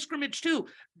line of scrimmage too.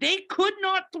 They could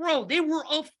not throw. They were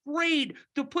afraid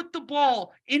to put the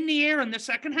ball in the air in the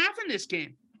second half in this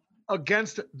game.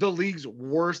 Against the league's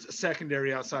worst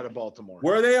secondary outside of Baltimore.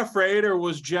 Were they afraid, or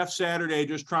was Jeff Saturday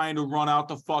just trying to run out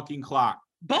the fucking clock?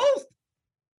 Both.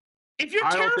 If you're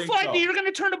I don't think terrified so. that you're going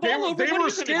to turn the They, ball over, they what are were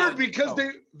you gonna scared do? because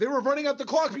they were running out the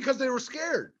clock because they were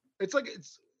scared. It's like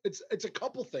it's a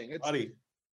couple thing. It's Buddy,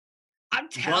 I'm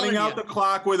telling running you. out the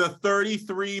clock with a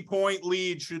 33-point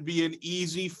lead should be an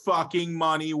easy fucking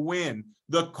money win.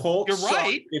 The Colts You're suck.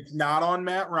 right. It's not on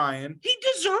Matt Ryan. He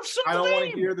deserves some I don't blame.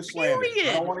 want to hear the slander. I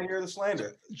Period. don't want to hear the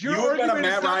slander. Your You've been a argument is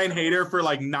Matt not- Ryan hater for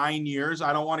like 9 years.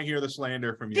 I don't want to hear the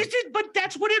slander from you. But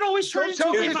that's what it always Don't turns tell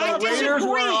into. me If it's I not the Raiders disagree,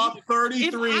 were up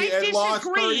 33 if I and lost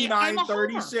disagree, I'm a homer.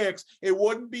 39-36. It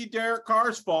wouldn't be Derek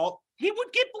Carr's fault. he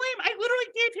would get blame. I literally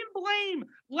gave him blame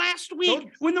last week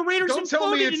Don't- when the Raiders Don't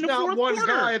tell me imploded it's in the not fourth one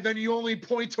quarter. guy, then you only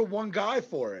point to one guy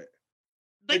for it.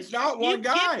 Like, It's not you one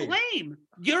guy. Get blame.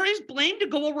 There is blame to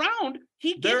go around.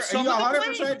 He He gets some of the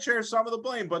 100% blame. shares some of the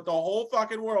blame, but the whole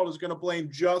fucking world is going to blame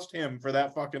just him for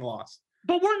that fucking loss.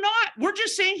 But we're not. We're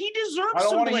just saying he deserves I don't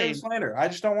some want to hear blame. the slander. I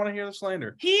just don't want to hear the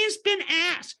slander. He has been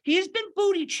ass. He has been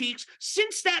booty cheeks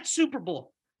since that Super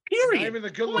Bowl. Not Period. even the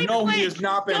good Point one. No, blank, he has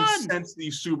not been done. since the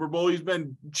Super Bowl. He's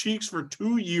been cheeks for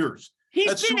 2 years. He's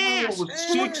That been Super Bowl ass was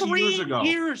for 6 3 years ago.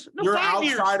 years. No, You're 5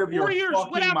 years, outside of your 4 years,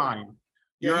 fucking whatever. mind.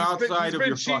 You're Yeah, outside of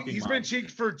your fucking He's mind. been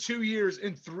cheeked for 2 years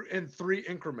in three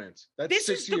increments. That's This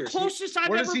 6 is the years. closest I've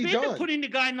what has ever he been to done? putting the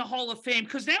guy in the Hall of Fame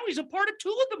because now he's a part of 2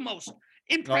 of the most No,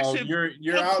 impressive you're outside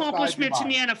your accomplishments in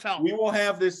the mind. NFL. We will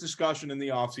have this discussion in the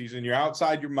offseason. You're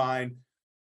outside your mind.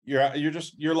 You're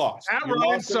lost. Matt You're Ryan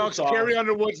lost in the sucks. sauce. Carrie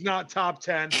Underwood's not top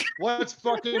 10. Let's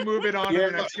fucking move it on to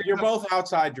the next You're game. both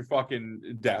outside your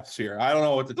fucking depths here. I don't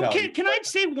know what to tell you. Can I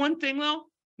say one thing though?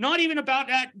 Not even about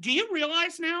that. Do you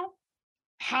realize now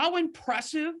how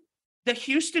impressive the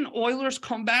Houston Oilers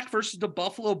comeback versus the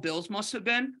Buffalo Bills must have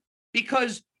been?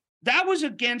 Because that was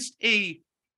against a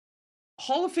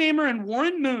Hall of Famer in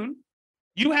Warren Moon.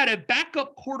 You had a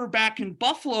backup quarterback in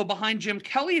Buffalo behind Jim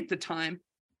Kelly at the time.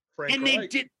 Frank and Reich. they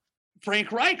did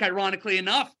Frank Reich, ironically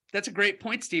enough. That's a great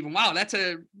point, Stephen. Wow, that's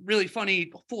a really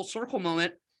funny full circle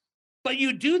moment. But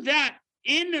you do that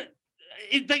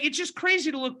it's just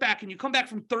crazy to look back, and you come back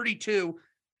from 32,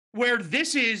 where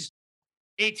this is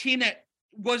a team that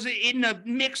was in the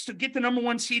mix to get the number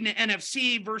one seed in the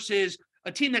NFC versus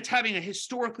a team that's having a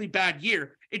historically bad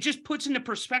year. It just puts into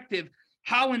perspective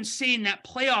how insane that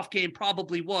playoff game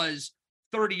probably was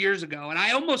 30 years ago. And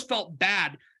I almost felt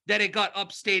bad that it got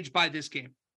upstaged by this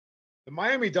game. The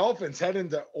Miami Dolphins head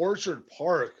into Orchard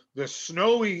Park, the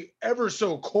snowy, ever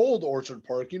so cold Orchard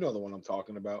Park. You know the one I'm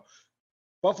talking about.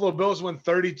 Buffalo Bills win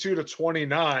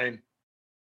 32-29.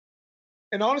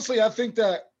 And honestly, I think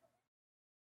that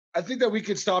we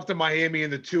could stop the Miami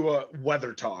and the Tua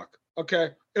weather talk. Okay.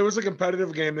 It was a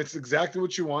competitive game. It's exactly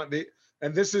what you want.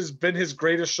 And this has been his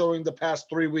greatest showing the past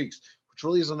 3 weeks, which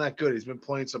really isn't that good. He's been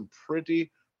playing some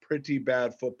pretty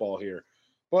bad football here.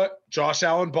 But Josh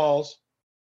Allen balls,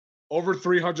 over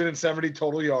 370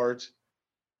 total yards.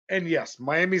 And yes,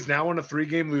 Miami's now on a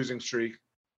 3-game losing streak.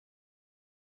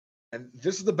 And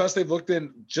this is the best they've looked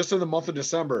in just in the month of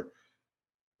December.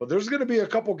 But there's going to be a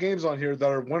couple games on here that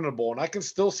are winnable, and I can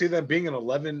still see them being an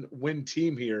 11-win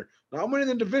team here. Now, I'm winning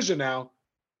the division now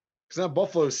because now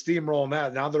Buffalo's steamrolling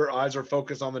that. Now their eyes are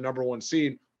focused on the number 1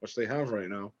 seed, which they have right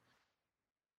now.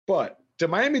 But did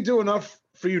Miami do enough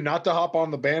for you not to hop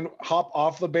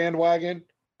off the bandwagon?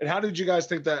 And how did you guys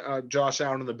think that Josh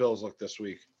Allen and the Bills looked this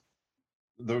week?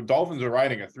 The Dolphins are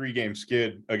riding a 3-game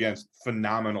skid against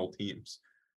phenomenal teams.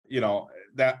 You know,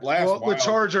 that last the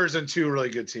Chargers and 2 really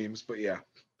good teams, but yeah.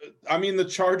 I mean, the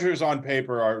Chargers on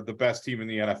paper are the best team in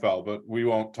the NFL, but we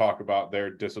won't talk about their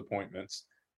disappointments.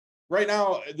 Right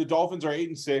now, the Dolphins are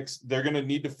 8-6. They're going to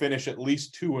need to finish at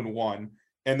least 2-1,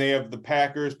 and they have the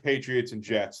Packers, Patriots, and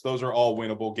Jets. Those are all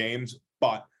winnable games,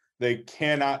 but they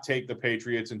cannot take the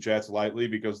Patriots and Jets lightly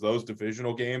because those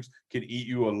divisional games can eat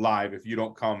you alive if you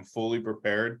don't come fully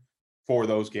prepared for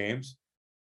those games.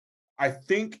 I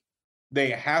think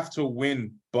they have to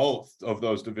win both of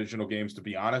those divisional games, to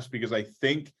be honest, because I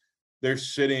think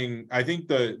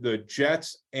the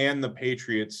Jets and the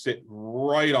Patriots sit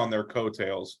right on their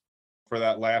coattails for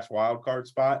that last wild card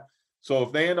spot. So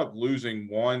if they end up losing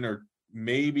one, or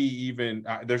maybe even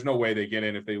there's no way they get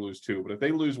in if they lose 2, but if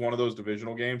they lose one of those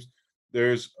divisional games,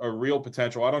 there's a real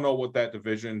potential. I don't know what that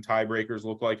division tiebreakers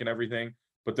look like and everything,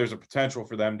 but there's a potential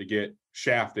for them to get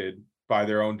shafted by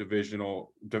their own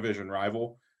division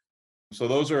rival. So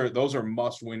those are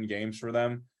must-win games for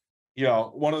them. You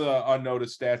know, one of the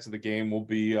unnoticed stats of the game will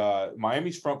be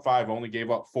Miami's front 5 only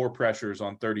gave up 4 pressures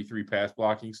on 33 pass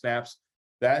blocking snaps.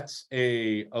 That's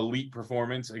a elite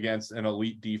performance against an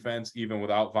elite defense, even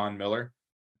without Von Miller.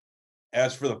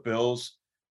 As for the Bills,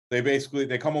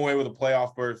 they come away with a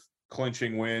playoff berth,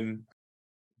 clinching win.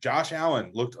 Josh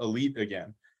Allen looked elite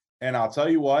again. And I'll tell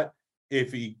you what,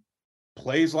 if he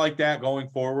plays like that going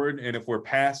forward, and if we're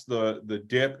past the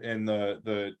dip and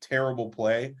the terrible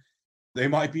play, they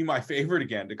might be my favorite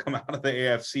again to come out of the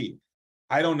AFC.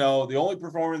 I don't know. The only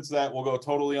performance that will go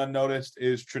totally unnoticed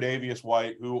is Tre'Davious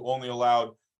White, who only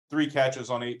allowed 3 catches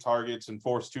on 8 targets and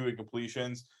forced 2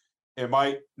 incompletions. It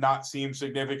might not seem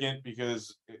significant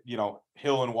because, you know,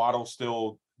 Hill and Waddle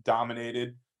still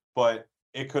dominated, but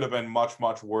it could have been much,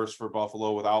 much worse for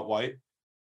Buffalo without White.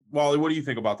 Wally, what do you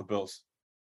think about the Bills?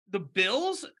 The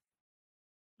Bills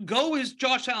go as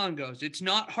Josh Allen goes. It's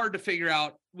not hard to figure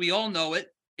out. We all know it.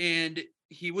 And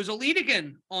he was elite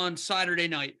again on Saturday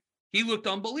night. He looked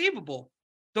unbelievable.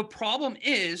 The problem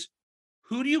is,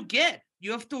 who do you get?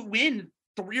 You have to win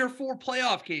 3 or 4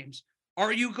 playoff games.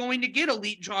 Are you going to get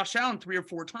elite Josh Allen 3 or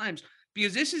 4 times?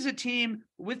 Because this is a team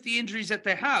with the injuries that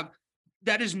they have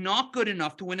that is not good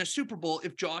enough to win a Super Bowl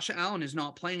if Josh Allen is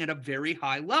not playing at a very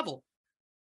high level.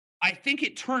 I think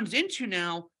it turns into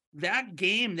now that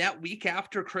game that week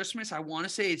after Christmas, I want to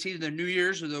say it's either the New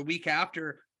Year's or the week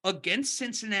after, against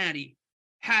Cincinnati,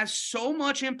 has so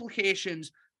much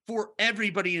implications for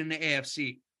everybody in the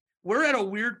AFC. We're at a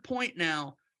weird point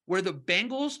now where the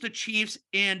Bengals, the Chiefs,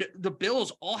 and the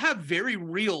Bills all have very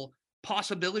real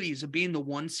possibilities of being the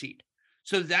 1 seed.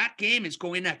 So that game is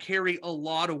going to carry a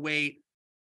lot of weight.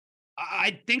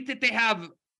 I think that they have,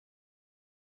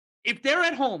 if they're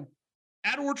at home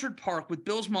at Orchard Park with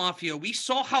Bills Mafia, we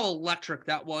saw how electric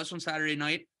that was on Saturday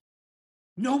night.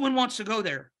 No one wants to go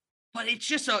there, but it's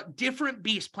just a different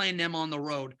beast playing them on the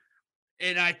road.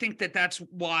 And I think that that's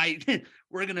why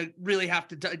we're going to really have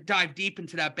to dive deep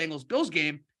into that Bengals-Bills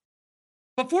game.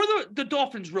 Before the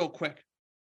Dolphins, real quick,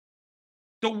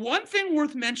 the one thing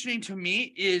worth mentioning to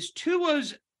me is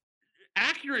Tua's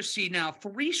accuracy now,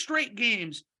 3 straight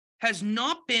games, has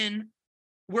not been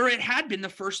where it had been the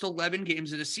first 11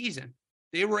 games of the season.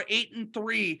 They were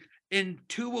 8-3, and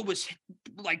Tua was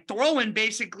like throwing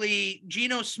basically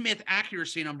Geno Smith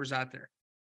accuracy numbers out there.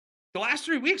 The last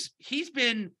 3 weeks, he's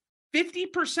been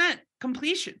 50%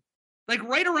 completion, like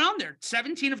right around there.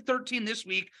 17 of 13 this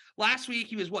week. Last week,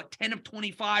 he was 10 of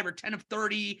 25 or 10 of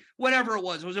 30, whatever it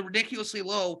was. It was a ridiculously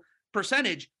low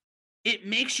percentage. It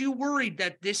makes you worried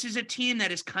that this is a team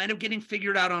that is kind of getting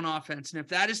figured out on offense. And if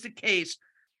that is the case,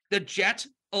 the Jets'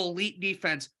 elite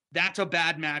defense, that's a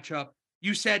bad matchup.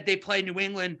 You said they play New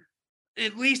England,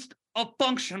 at least a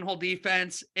functional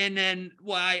defense. And then,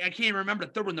 I can't even remember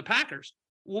the third one, the Packers.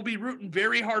 We'll be rooting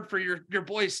very hard for your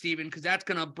boys, Steven, because that's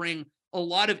going to bring a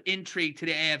lot of intrigue to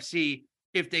the AFC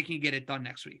if they can get it done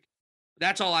next week.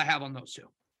 That's all I have on those two.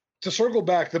 To circle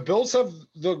back, the Bills have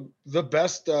the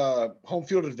best home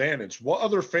field advantage. What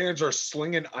other fans are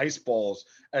slinging ice balls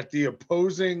at the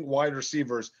opposing wide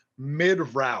receivers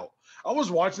mid-route? I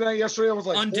was watching that yesterday. I was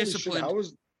like, undisciplined. Holy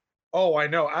shit, I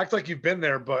know. Act like you've been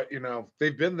there, but,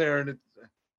 they've been there. And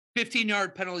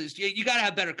 15-yard penalties. You got to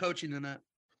have better coaching than that.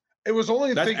 It was only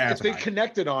if they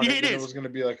connected on it, then it was going to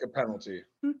be like a penalty.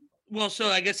 Well, so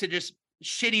I guess it just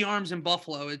shitty arms in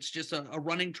Buffalo. It's just a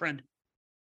running trend.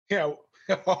 Yeah.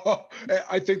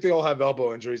 I think they all have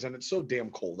elbow injuries, and it's so damn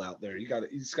cold out there. You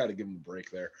just got to give them a break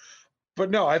there.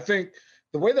 But no, I think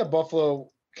the way that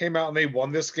Buffalo came out and they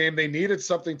won this game, they needed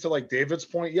something to, like David's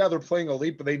point. Yeah, they're playing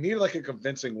elite, but they needed like a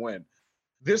convincing win.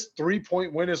 This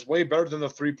 3-point win is way better than the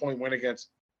 3-point win against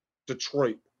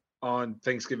Detroit on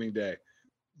Thanksgiving Day.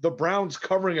 The Browns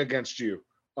covering against you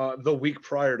the week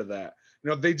prior to that.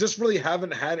 They just really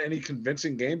haven't had any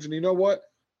convincing games. And you know what?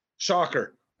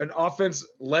 Shocker. An offense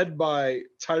led by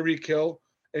Tyreek Hill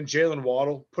and Jalen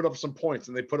Waddle put up some points,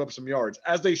 and they put up some yards,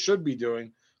 as they should be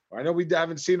doing. I know we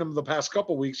haven't seen them the past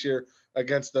couple weeks here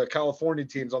against the California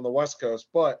teams on the West Coast,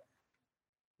 but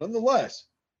nonetheless,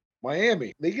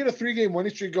 Miami, they get a 3-game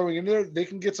winning streak going in there. They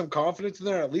can get some confidence in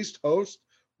there, at least host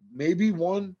maybe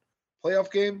one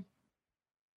playoff game.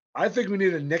 I think we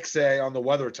need a Nixay on the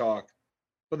weather talk,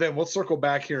 but then we'll circle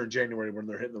back here in January when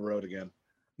they're hitting the road again.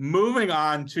 Moving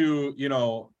on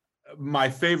to, my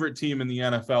favorite team in the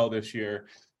NFL this year,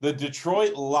 the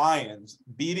Detroit Lions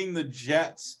beating the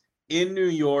Jets in New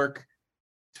York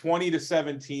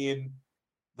 20-17.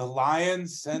 The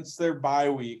Lions, since their bye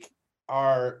week,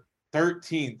 are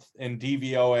 13th in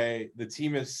DVOA. The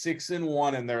team is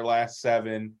 6-1 in their last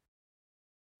 7.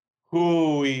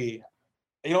 Hooey.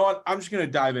 You know what? I'm just gonna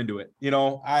dive into it.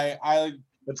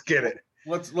 Let's get it.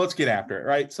 Let's get after it,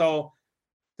 right? So,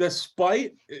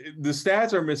 despite the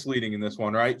stats are misleading in this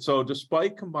one, right? So,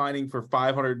 despite combining for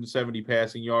 570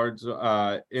 passing yards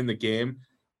in the game,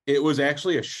 it was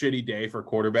actually a shitty day for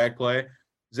quarterback play.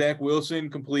 Zach Wilson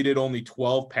completed only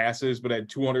 12 passes, but had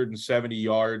 270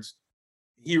 yards.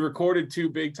 He recorded 2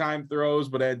 big-time throws,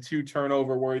 but had 2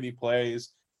 turnover-worthy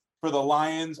plays. For the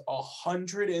Lions,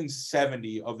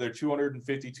 170 of their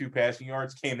 252 passing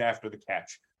yards came after the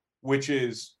catch, which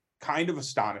is kind of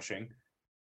astonishing.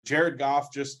 Jared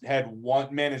Goff just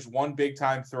managed one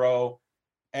big-time throw,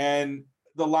 and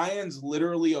the Lions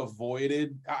literally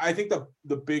avoided. I think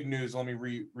the big news, let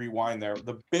me rewind there.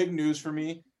 The big news for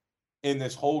me in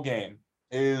this whole game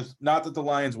is not that the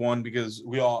Lions won, because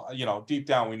we all, deep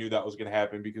down we knew that was going to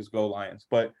happen because go Lions.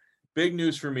 But big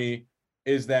news for me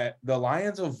is that the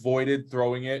Lions avoided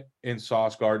throwing it in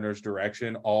Sauce Gardner's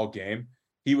direction all game.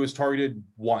 He was targeted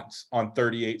once on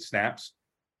 38 snaps.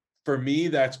 For me,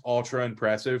 that's ultra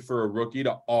impressive for a rookie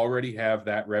to already have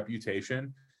that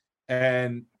reputation.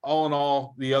 And all in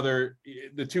all, the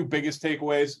 2 biggest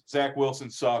takeaways, Zach Wilson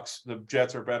sucks. The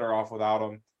Jets are better off without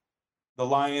him. The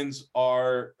Lions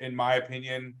are, in my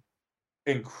opinion,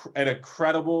 an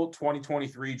incredible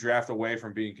 2023 draft away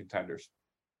from being contenders.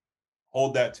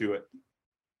 Hold that to it.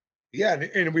 Yeah,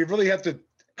 and we really have to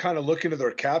kind of look into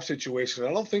their cap situation.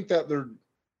 I don't think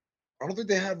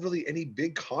they have really any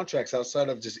big contracts outside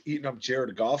of just eating up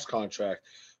Jared Goff's contract.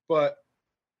 But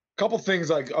a couple things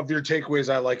of your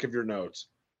takeaways I like of your notes.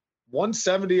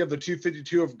 170 of the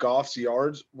 252 of Goff's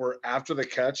yards were after the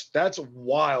catch. That's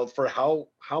wild for how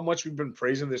much we've been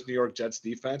praising this New York Jets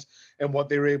defense and what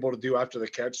they were able to do after the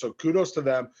catch. So kudos to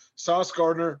them. Sauce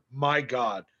Gardner, my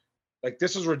God.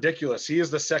 This is ridiculous. He is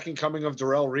the second coming of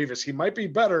Darrelle Revis. He might be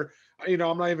better. I'm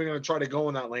not even going to try to go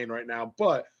in that lane right now.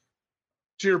 But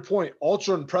to your point,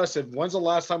 ultra impressive. When's the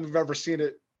last time we've ever seen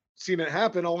it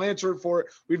happen? I'll answer it for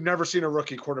it. We've never seen a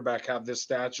rookie quarterback have this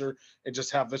stature and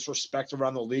just have this respect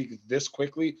around the league this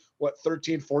quickly.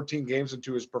 13, 14 games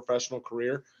into his professional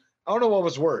career? I don't know what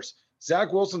was worse.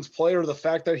 Zach Wilson's play or the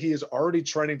fact that he is already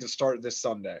training to start this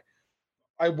Sunday.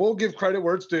 I will give credit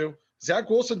where it's due.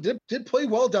 Zach Wilson did play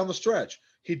well down the stretch.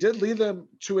 He did lead them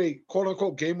to a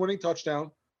quote-unquote game-winning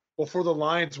touchdown before the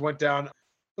Lions went down.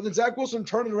 But then Zach Wilson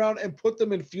turned it around and put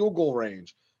them in field goal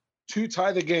range to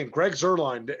tie the game. Greg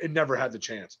Zuerlein, it never had the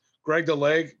chance. Greg the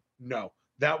leg, no.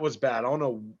 That was bad. I don't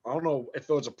know if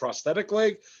it was a prosthetic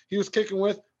leg he was kicking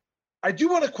with. I do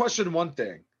want to question one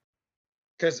thing.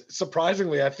 Because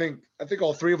surprisingly, I think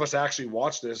all three of us actually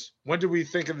watched this. When did we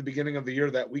think at the beginning of the year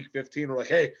that week 15, we're like,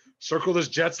 hey, circle this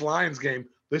Jets-Lions game.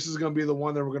 This is going to be the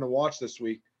one that we're going to watch this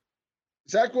week.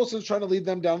 Zach Wilson's trying to lead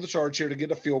them down the charge here to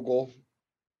get a field goal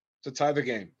to tie the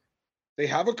game. They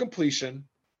have a completion.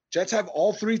 Jets have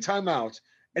all three timeouts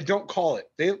and don't call it.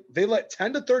 They let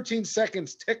 10 to 13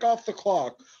 seconds tick off the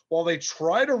clock while they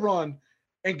try to run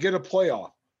and get a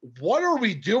playoff. What are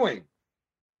we doing?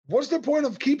 What's the point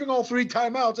of keeping all three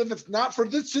timeouts if it's not for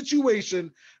this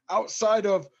situation outside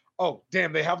of, oh,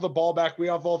 damn, they have the ball back. We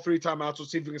have all three timeouts.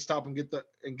 Let's see if we can stop and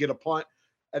get a punt,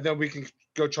 and then we can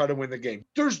go try to win the game.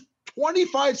 There's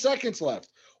 25 seconds left.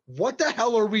 What the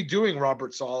hell are we doing,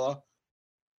 Robert Saleh?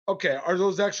 Okay, are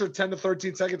those extra 10 to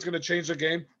 13 seconds going to change the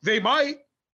game? They might.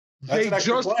 They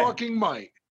just fucking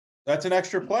might. That's an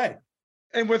extra play.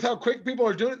 And with how quick people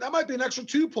are doing it, that might be an extra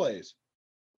 2 plays.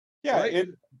 Yeah, right?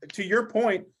 To your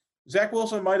point, Zach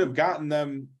Wilson might have gotten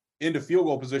them into field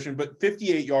goal position, but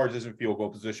 58 yards isn't field goal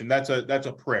position. That's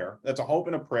a prayer. That's a hope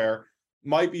and a prayer.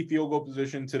 Might be field goal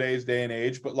position today's day and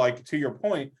age, but like to your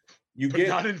point,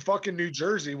 not in fucking New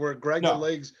Jersey where Greg the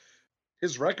Legs,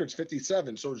 his record's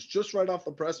 57, so it's just right off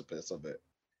the precipice of it.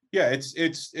 Yeah,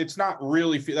 it's not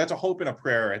really. That's a hope and a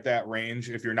prayer at that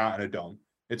range. If you're not in a dome,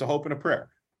 it's a hope and a prayer.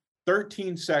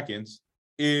 13 seconds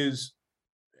is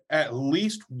at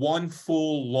least one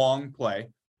full long play,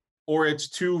 or it's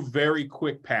 2 very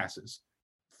quick passes.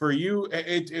 For you,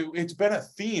 it's been a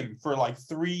theme for like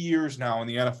 3 years now in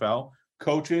the NFL.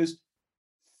 Coaches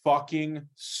fucking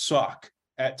suck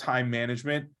at time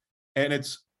management, and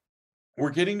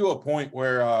we're getting to a point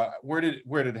where where did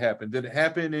it happen? Did it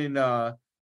happen in God?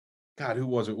 Who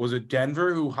was it? Was it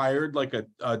Denver who hired like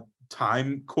a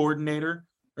time coordinator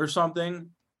or something?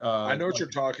 I know what you're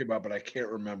talking about, but I can't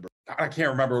remember. I can't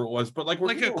remember what it was, but like we're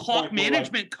like a clock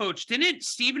management coach. Didn't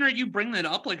Steven or you bring that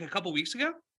up like a couple weeks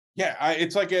ago? Yeah,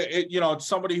 it's like it's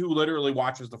somebody who literally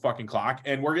watches the fucking clock,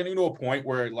 and we're getting to a point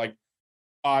where like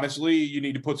honestly, you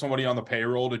need to put somebody on the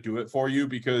payroll to do it for you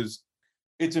because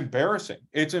it's embarrassing.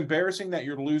 It's embarrassing that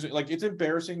you're losing. Like it's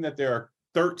embarrassing that there are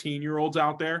 13-year-olds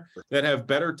out there that have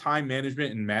better time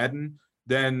management in Madden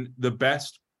than the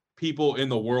best people in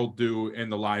the world do in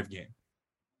the live game.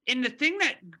 And the thing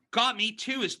that got me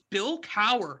too is Bill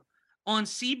Cowher on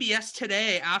CBS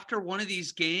Today after one of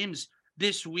these games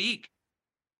this week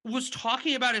was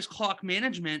talking about his clock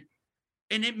management,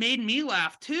 and it made me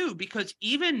laugh too because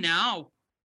even now,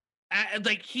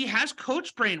 like he has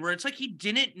coach brain where it's like he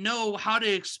didn't know how to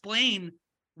explain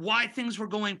why things were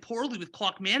going poorly with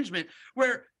clock management,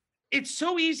 where it's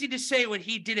so easy to say what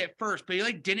he did at first, but he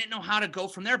like didn't know how to go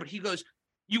from there. But he goes,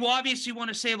 you obviously want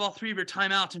to save all 3 of your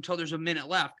timeouts until there's a minute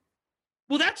left.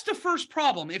 Well, that's the first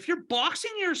problem. If you're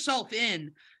boxing yourself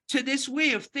in to this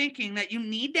way of thinking that you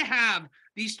need to have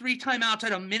these 3 timeouts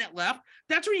at a minute left,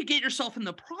 that's where you get yourself in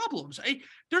the problems.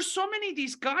 There's so many of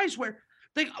these guys where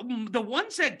like the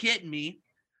ones that get me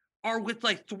are with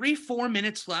like 3-4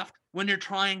 minutes left when you're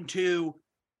trying to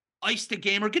ice the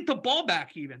game or get the ball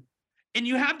back even. And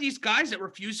you have these guys that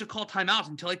refuse to call timeouts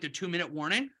until like the 2-minute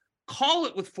warning. Call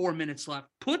it with 4 minutes left.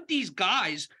 Put these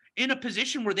guys in a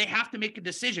position where they have to make a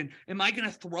decision. Am I going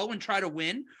to throw and try to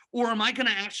win? Or am I going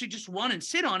to actually just run and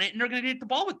sit on it and they're going to get the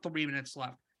ball with 3 minutes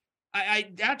left?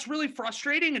 That's really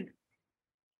frustrating. And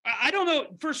I don't know.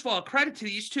 First of all, credit to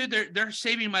these two. They're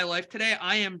saving my life today.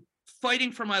 I am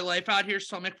fighting for my life out here,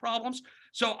 stomach problems.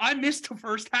 So I missed the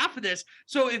first half of this.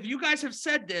 So if you guys have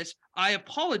said this, I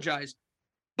apologize.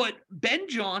 But Ben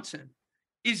Johnson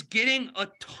is getting a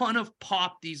ton of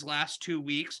pop these last 2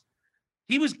 weeks.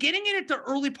 He was getting it at the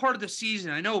early part of the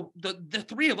season. I know the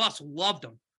 3 of us loved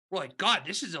him. We're like, God,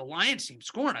 this is a Lions team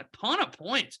scoring a ton of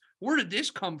points. Where did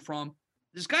this come from?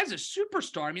 This guy's a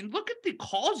superstar. I mean, look at the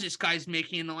calls this guy's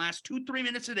making in the last 2-3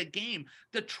 minutes of the game.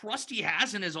 The trust he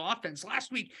has in his offense.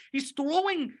 Last week, he's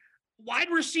throwing wide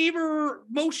receiver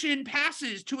motion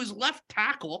passes to his left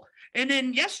tackle. And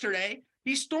then yesterday,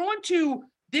 he's throwing to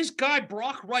this guy,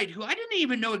 Brock Wright, who I didn't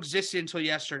even know existed until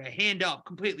yesterday. Hand up,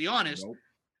 completely honest. Nope.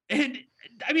 And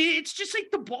I mean, it's just like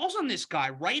the ball's on this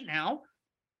guy right now.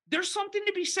 There's something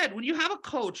to be said when you have a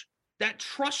coach that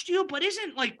trusts you, but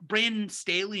isn't like Brandon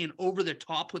Staley and over the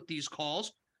top with these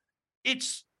calls. It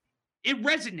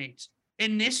resonates.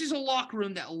 And this is a locker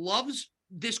room that loves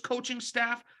this coaching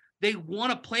staff. They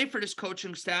want to play for this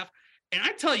coaching staff. And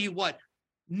I tell you what,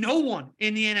 no one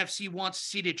in the NFC wants to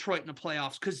see Detroit in the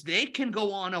playoffs because they can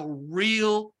go on a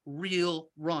real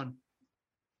run.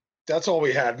 That's all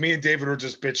we had. Me and David were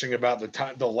just bitching about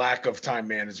the lack of time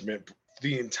management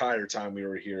the entire time we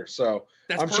were here. So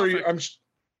That's I'm perfect.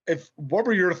 sure what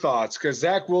were your thoughts? Because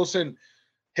Zach Wilson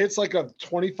hits like a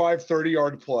 25,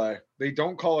 30-yard play. They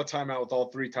don't call a timeout with all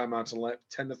 3 timeouts and let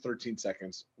 10 to 13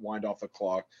 seconds wind off the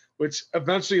clock, which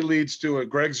eventually leads to a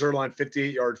Greg Zuerlein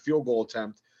 58-yard field goal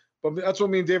attempt. But that's what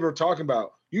me and David were talking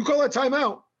about. You call that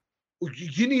timeout,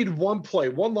 you need one play,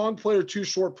 one long play or 2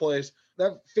 short plays.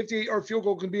 That 58-yard field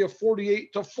goal can be a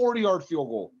 48 to 40-yard field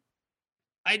goal.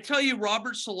 I tell you,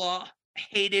 Robert Saleh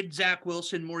hated Zach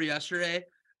Wilson more yesterday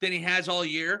than he has all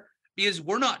year because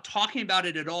we're not talking about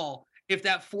it at all. If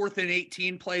that 4th and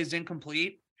 18 play is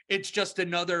incomplete, it's just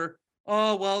another,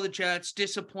 oh, well, the Jets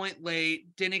disappoint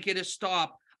late, didn't get a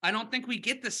stop. I don't think we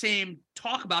get the same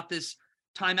talk about this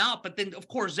timeout. But then, of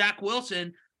course, Zach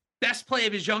Wilson, best play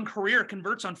of his young career,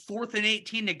 converts on 4th and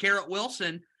 18 to Garrett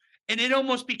Wilson. And it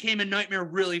almost became a nightmare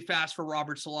really fast for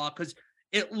Robert Saleh because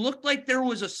it looked like there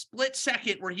was a split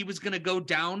second where he was going to go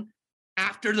down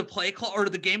after the play clock or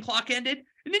the game clock ended.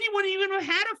 And then he wouldn't even have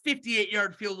had a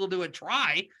 58-yard field goal to a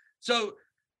try. So,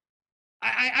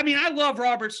 I mean, I love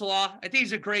Robert Saleh. I think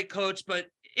he's a great coach, but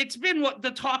it's been what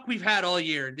the talk we've had all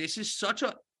year. This is such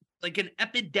an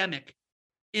epidemic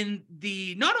in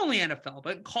the not only NFL,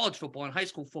 but college football and high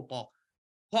school football.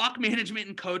 Clock management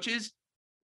and coaches.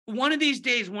 One of these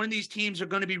days, one of these teams are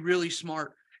going to be really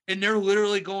smart, and they're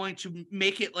literally going to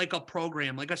make it like a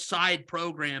program, like a side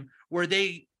program where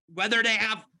whether they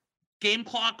have game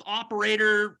clock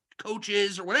operator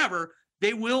coaches or whatever,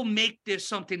 they will make this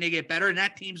something they get better. And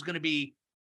that team's going to be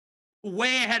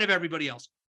way ahead of everybody else.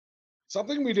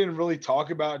 Something we didn't really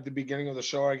talk about at the beginning of the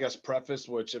show, I guess, preface,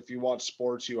 which if you watch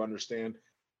sports, you understand.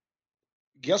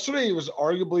 Yesterday was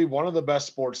arguably one of the best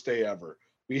sports day ever.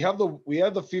 We had the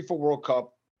FIFA World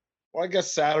Cup. Well, I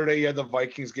guess Saturday you had the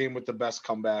Vikings game with the best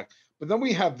comeback. But then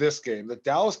we have this game, the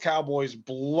Dallas Cowboys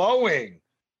blowing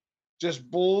a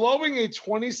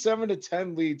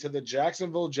 27-10 lead to the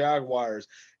Jacksonville Jaguars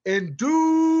in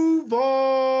Duval.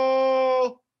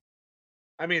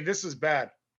 I mean, this is bad.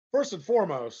 First and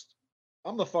foremost,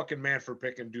 I'm the fucking man for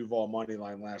picking Duval money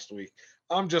line last week.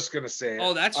 I'm just gonna say it.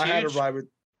 Oh, that's huge. I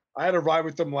had to ride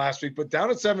with them last week, but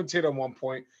down at 17 at one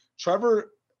point,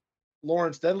 Trevor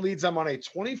Lawrence then leads them on a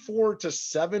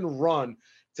 24-7 run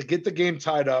to get the game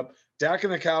tied up. Dak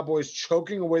and the Cowboys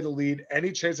choking away the lead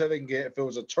any chance that they can get. If it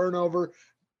was a turnover,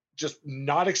 just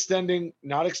not extending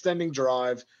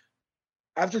drives.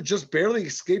 After just barely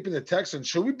escaping the Texans,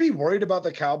 should we be worried about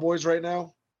the Cowboys right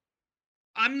now?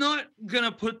 I'm not going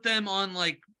to put them on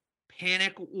like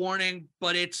panic warning,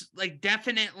 but it's like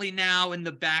definitely now in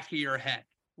the back of your head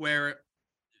where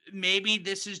maybe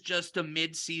this is just a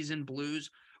mid-season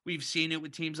blues. We've seen it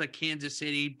with teams like Kansas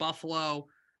City, Buffalo.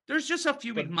 There's just a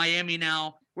few weeks, Miami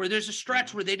now, where there's a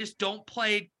stretch where they just don't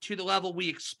play to the level we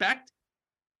expect.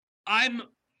 I'm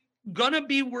going to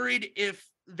be worried if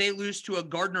they lose to a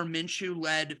Gardner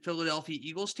Minshew-led Philadelphia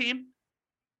Eagles team,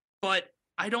 but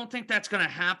I don't think that's going to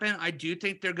happen. I do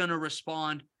think they're going to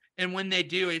respond, and when they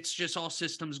do, it's just all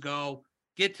systems go.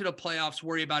 Get to the playoffs,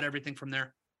 worry about everything from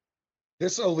there.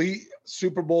 This elite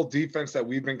Super Bowl defense that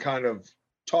we've been kind of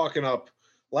talking up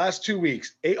last 2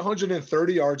 weeks,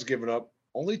 830 yards given up.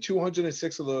 Only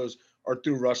 206 of those are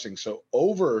through rushing. So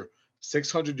over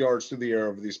 600 yards through the air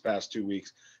over these past 2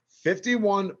 weeks.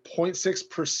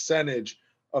 51.6%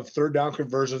 of third down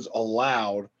conversions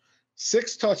allowed.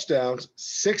 6 touchdowns,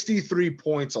 63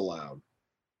 points allowed.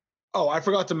 Oh, I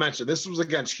forgot to mention, this was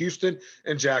against Houston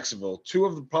and Jacksonville, two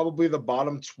of probably the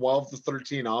bottom 12 to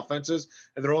 13 offenses,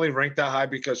 and they're only ranked that high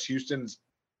because Houston's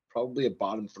probably a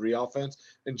bottom 3 offense,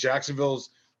 and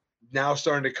Jacksonville's now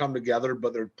starting to come together,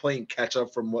 but they're playing catch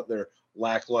up from what their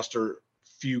lackluster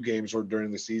few games were during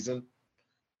the season.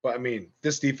 But I mean,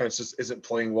 this defense just isn't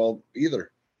playing well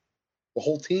either. The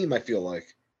whole team, I feel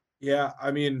like. Yeah,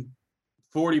 I mean,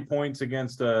 40 points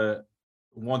against a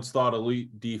once thought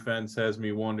elite defense has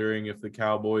me wondering if the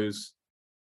Cowboys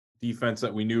defense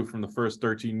that we knew from the first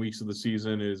 13 weeks of the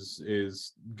season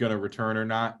is going to return or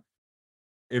not.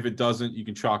 If it doesn't, you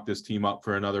can chalk this team up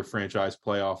for another franchise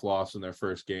playoff loss in their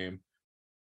first game.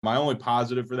 My only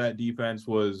positive for that defense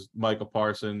was Micah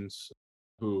Parsons,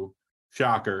 who,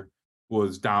 shocker,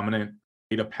 was dominant.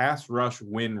 He had a pass rush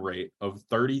win rate of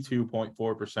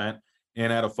 32.4%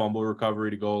 and had a fumble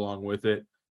recovery to go along with it.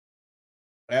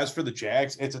 As for the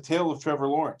Jags, it's a tale of Trevor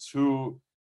Lawrence, who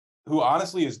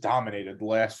honestly has dominated the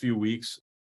last few weeks.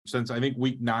 Since I think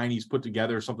week 9, he's put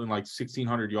together something like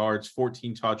 1,600 yards,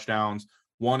 14 touchdowns,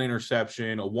 1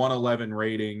 interception, a 111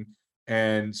 rating.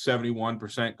 and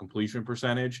 71% completion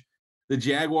percentage. The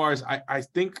Jaguars, I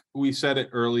think we said it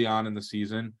early on in the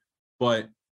season, but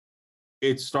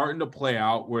it's starting to play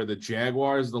out where the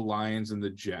Jaguars, the Lions, and the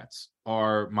Jets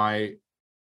are my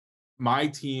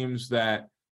teams that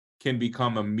can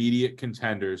become immediate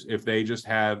contenders if they just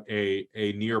have a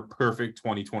near perfect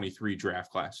 2023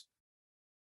 draft class.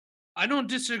 I don't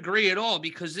disagree at all,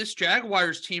 because this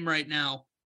Jaguars team right now,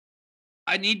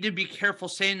 I need to be careful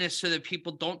saying this so that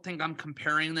people don't think I'm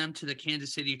comparing them to the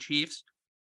Kansas City Chiefs.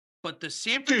 But the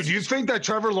San Francisco... Dude, you think that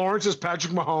Trevor Lawrence is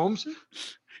Patrick Mahomes?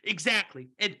 Exactly.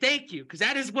 And thank you, because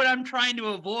that is what I'm trying to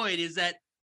avoid, is that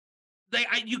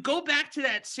you go back to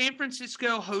that San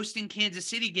Francisco hosting Kansas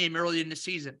City game early in the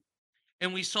season,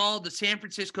 and we saw the San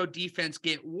Francisco defense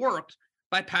get worked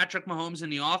by Patrick Mahomes in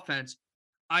the offense.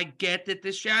 I get that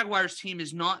this Jaguars team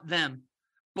is not them,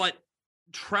 but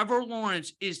Trevor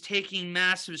Lawrence is taking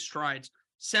massive strides.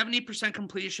 70%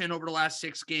 completion over the last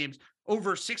 6 games,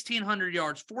 over 1,600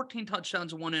 yards, 14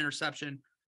 touchdowns, and 1 interception.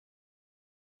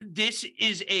 This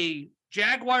is a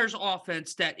Jaguars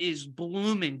offense that is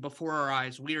blooming before our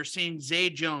eyes. We are seeing Zay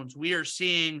Jones. We are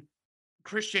seeing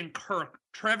Christian Kirk,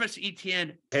 Travis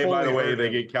Etienne. Hey, by the way, they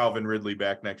get Calvin Ridley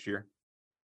back next year.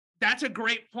 That's a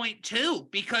great point too,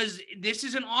 because this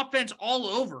is an offense all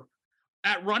over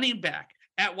at running back,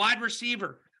 at wide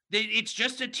receiver. It's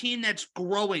just a team that's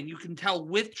growing. You can tell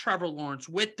with Trevor Lawrence,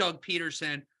 with Doug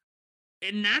Peterson.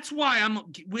 And that's why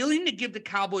I'm willing to give the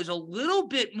Cowboys a little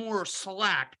bit more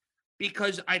slack,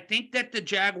 because I think that the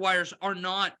Jaguars are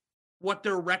not what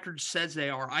their record says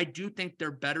they are. I do think they're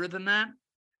better than that.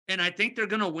 And I think they're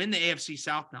going to win the AFC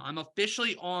South now. I'm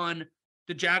officially on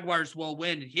the Jaguars will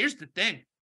win. And here's the thing.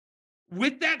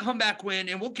 With that comeback win,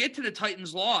 and we'll get to the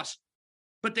Titans' loss,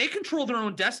 but they control their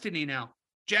own destiny now.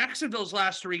 Jacksonville's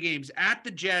last 3 games, at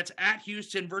the Jets, at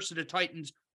Houston versus the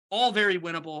Titans, all very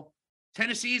winnable.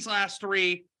 Tennessee's last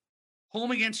 3,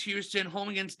 home against Houston, home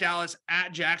against Dallas,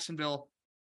 at Jacksonville.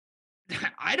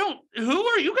 Who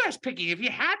are you guys picking? If you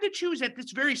had to choose at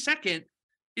this very second,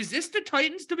 is this the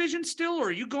Titans division still, or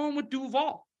are you going with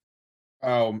Duval?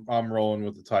 Oh, I'm rolling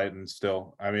with the Titans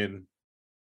still. I mean,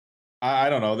 I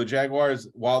don't know. The Jaguars,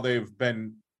 while they've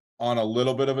been on a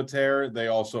little bit of a tear, they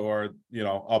also are,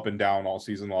 up and down all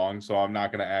season long. So I'm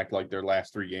not going to act like their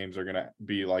last 3 games are going to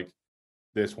be like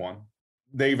this one.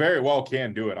 They very well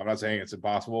can do it. I'm not saying it's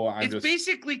impossible. It's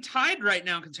basically tied right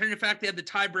now, considering the fact they have the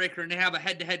tiebreaker and they have a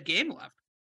head-to-head game left.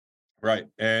 Right.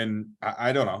 And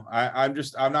I don't know. I'm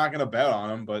not going to bet on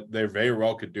them, but they very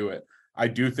well could do it. I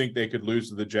do think they could lose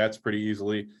to the Jets pretty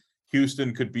easily.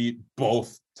 Houston could beat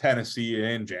both Tennessee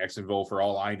and Jacksonville for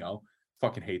all I know.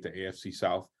 Fucking hate the AFC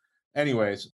South.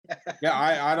 Anyways, yeah,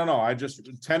 I don't know.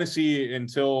 Tennessee,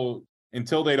 until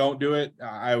they don't do it,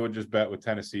 I would just bet with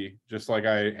Tennessee, just like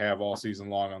I have all season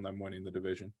long on them winning the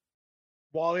division.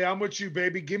 Wally, I'm with you,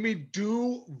 baby. Give me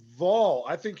Duval.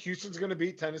 I think Houston's going to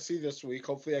beat Tennessee this week.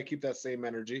 Hopefully I keep that same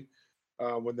energy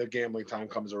when the gambling time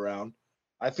comes around.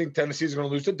 I think Tennessee's going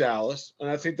to lose to Dallas. And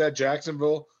I think that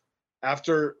Jacksonville,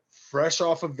 after fresh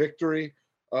off a victory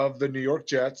of the New York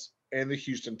Jets and the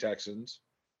Houston Texans,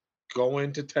 go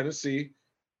into Tennessee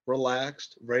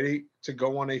relaxed, ready to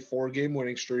go on a 4-game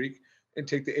winning streak and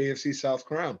take the AFC South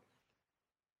crown.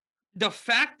 The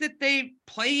fact that they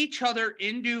play each other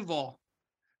in Duval,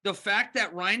 the fact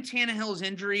that Ryan Tannehill's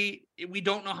injury, we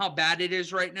don't know how bad it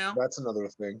is right now. That's another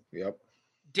thing. Yep.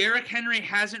 Derrick Henry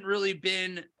hasn't really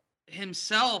been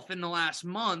himself in the last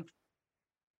month.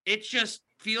 It just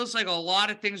feels like a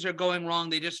lot of things are going wrong.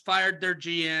 They just fired their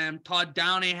GM. Todd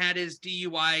Downey had his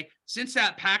DUI. Since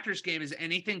that Packers game, has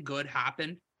anything good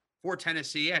happened for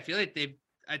Tennessee? I feel like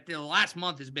the last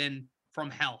month has been from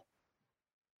hell.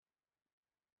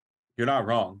 You're not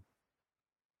wrong.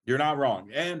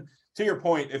 And to your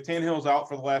point, if Tannehill's out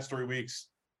for the last 3 weeks,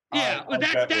 yeah,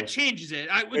 that changes it.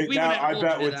 I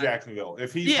bet with Jacksonville.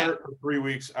 If he's hurt for 3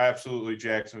 weeks, absolutely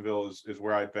Jacksonville is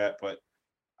where I bet. But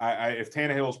if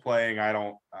Tannehill's playing,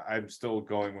 I'm still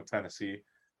going with Tennessee.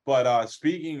 But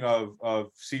speaking of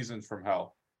seasons from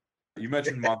hell, you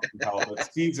mentioned months from hell,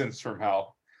 but seasons from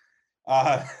hell.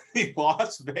 The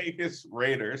Las Vegas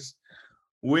Raiders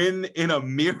win in a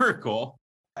miracle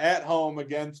at home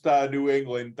against New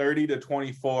England,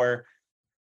 30-24.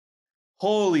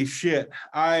 Holy shit.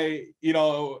 If you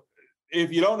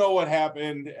don't know what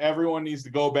happened, everyone needs to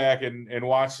go back and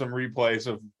watch some replays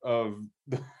of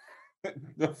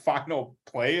the final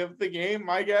play of the game,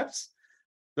 I guess.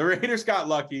 The Raiders got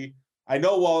lucky. I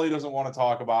know Wally doesn't want to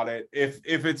talk about it. If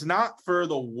it's not for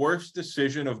the worst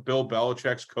decision of Bill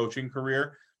Belichick's coaching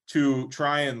career to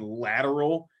try and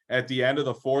lateral at the end of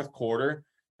the fourth quarter,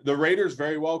 the Raiders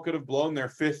very well could have blown their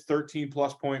fifth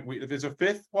 13-plus point. If it's a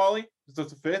fifth, Wally, is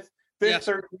this a fifth? Fifth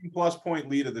 13-plus point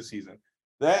lead of the season.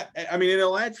 That, I mean,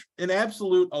 an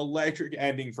absolute electric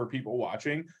ending for people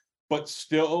watching, but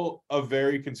still a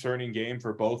very concerning game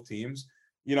for both teams.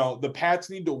 You know, the Pats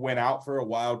need to win out for a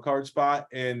wild card spot,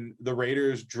 and the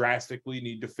Raiders drastically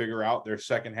need to figure out their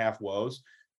second half woes.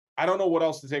 I don't know what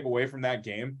else to take away from that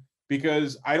game,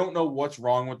 because I don't know what's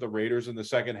wrong with the Raiders in the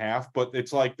second half, but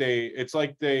it's like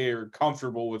they're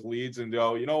comfortable with leads and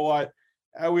go, you know what,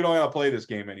 we don't got to play this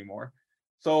game anymore.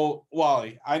 So,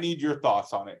 Wally, I need your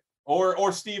thoughts on it.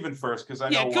 Or Steven first, because I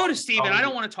know. Yeah, go to Steven. I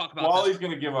don't want to talk about Wally's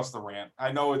going to give us the rant.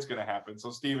 I know it's going to happen.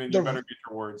 So, Steven, you better get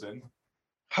your words in.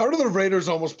 How do the Raiders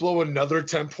almost blow another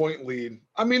 10-point lead?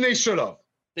 I mean, they should have.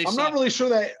 I'm not really sure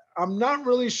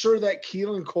that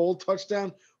Keelan Cole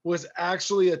touchdown was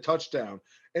actually a touchdown.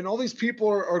 And all these people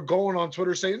are going on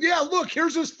Twitter saying, yeah, look,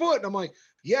 here's his foot. And I'm like,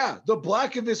 yeah, the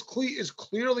black of his cleat is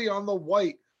clearly on the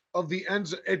white of the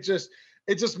ends.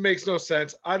 It just makes no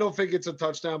sense. I don't think it's a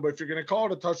touchdown, but if you're going to call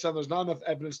it a touchdown, there's not enough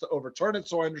evidence to overturn it.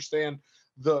 So I understand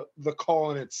the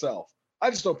call in itself. I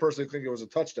just don't personally think it was a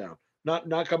touchdown.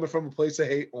 Not coming from a place of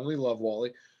hate, only love,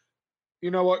 Wally. You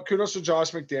know what? Kudos to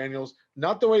Josh McDaniels.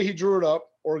 Not the way he drew it up,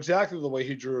 or exactly the way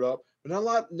he drew it up,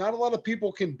 but not a lot of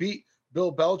people can beat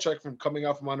Bill Belichick from coming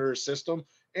out from under his system,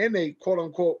 and a quote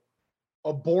unquote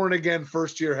a born again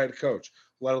first year head coach,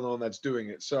 let alone that's doing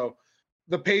it. So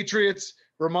the Patriots,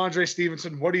 Ramondre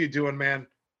Stevenson, what are you doing, man?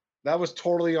 That was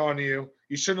totally on you.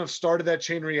 You shouldn't have started that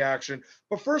chain reaction.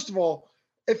 But first of all,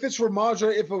 if it's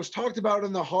Ramondre, if it was talked about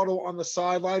in the huddle on the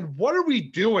sideline, what are we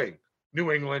doing,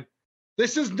 New England?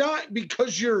 This is not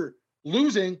because you're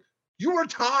losing. You are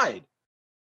tied.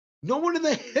 No one in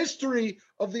the history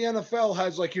of the NFL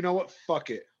has like, you know what,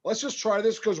 fuck it. Let's just try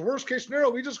this because worst case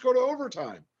scenario, we just go to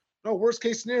overtime. No, worst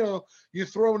case scenario, you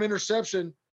throw an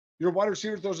interception. Your wide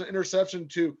receiver throws an interception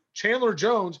to Chandler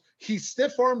Jones. He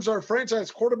stiff arms our franchise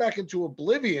quarterback into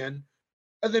oblivion.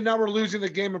 And then now we're losing the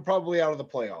game and probably out of the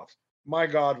playoffs. My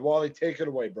God, Wally, take it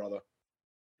away, brother.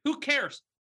 Who cares?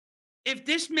 If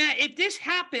this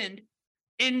happened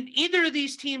and either of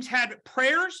these teams had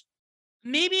prayers,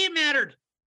 maybe it mattered.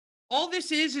 All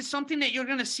this is something that you're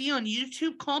going to see on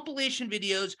YouTube compilation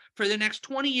videos for the next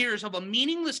 20 years of a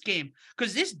meaningless game,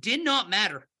 because this did not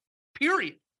matter,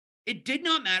 period. It did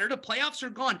not matter. The playoffs are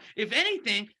gone. If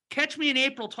anything, catch me in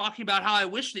April talking about how I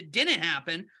wish it didn't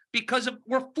happen because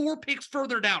we're 4 picks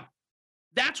further down.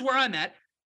 That's where I'm at.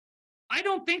 I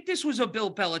don't think this was a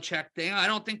Bill Belichick thing. I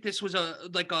don't think this was a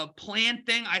planned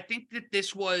thing. I think that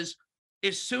this was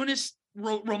as soon as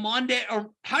Ramondre, or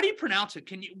how do you pronounce it?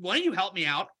 Why don't you help me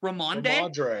out?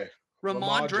 Ramondre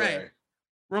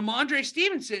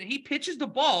Stevenson. He pitches the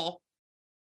ball,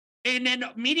 and then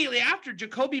immediately after,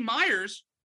 Jacoby Myers,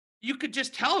 you could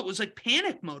just tell it was like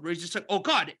panic mode, where he's just like, "Oh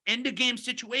God, end of game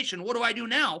situation. What do I do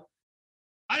now?"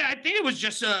 I think it was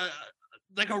just a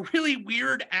really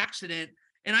weird accident,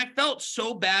 and I felt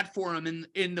so bad for him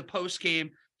in the post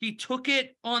game. He took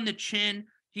it on the chin.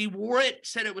 He wore it,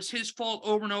 said it was his fault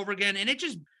over and over again. And it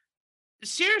just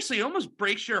seriously almost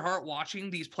breaks your heart watching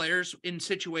these players in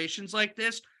situations like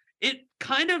this. It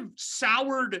kind of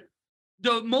soured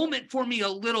the moment for me a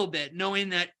little bit, knowing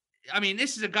that, I mean,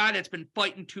 this is a guy that's been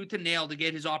fighting tooth and nail to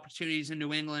get his opportunities in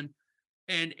New England.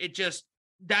 And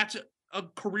that's a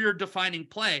career defining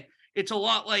play. It's a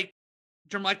lot like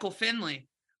Jermichael Finley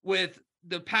with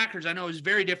the Packers. I know it was a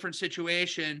very different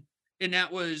situation, and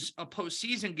that was a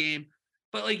postseason game.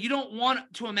 But like, you don't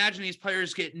want to imagine these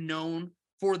players get known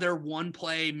for their one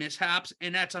play mishaps.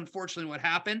 And that's unfortunately what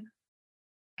happened.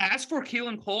 As for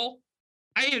Keelan Cole,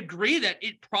 I agree that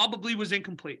it probably was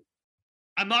incomplete.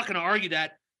 I'm not going to argue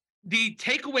that. The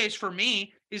takeaways for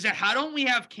me is that how don't we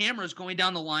have cameras going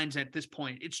down the lines at this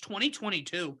point? It's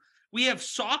 2022. We have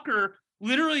soccer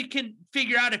literally can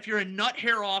figure out if you're a nut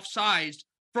hair offsides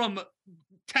from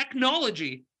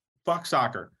technology. Fuck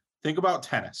soccer. Think about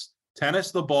tennis.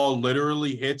 Tennis, the ball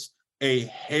literally hits a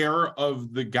hair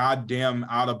of the goddamn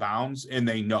out of bounds, and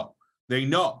they know. They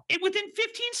know. It within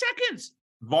 15 seconds.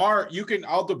 VAR,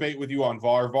 I'll debate with you on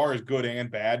VAR. VAR is good and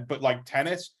bad, but like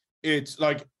tennis, it's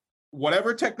like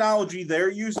whatever technology they're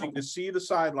using to see the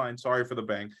sideline, sorry for the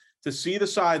bang, to see the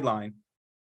sideline,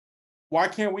 why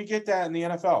can't we get that in the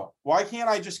NFL? Why can't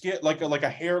I just get like a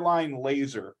hairline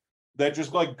laser that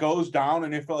just like goes down,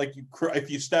 and if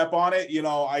you step on it,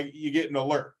 you get an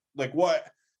alert? Like what?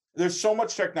 There's so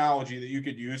much technology that you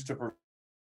could use to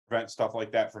prevent stuff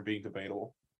like that from being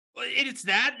debatable. It's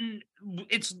that, and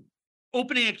it's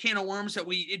opening a can of worms that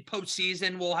in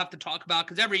postseason we'll have to talk about,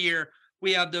 because every year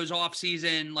we have those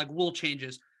off-season like rule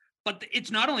changes. But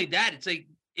it's not only that; it's like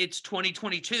it's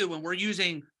 2022 and we're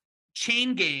using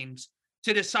chain games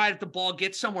to decide if the ball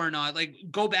gets somewhere or not. Like,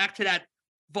 go back to that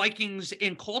Vikings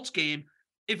and Colts game.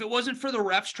 If it wasn't for the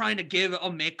refs trying to give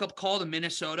a makeup call to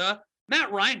Minnesota,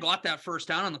 Matt Ryan got that first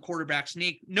down on the quarterback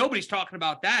sneak. Nobody's talking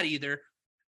about that either.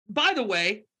 By the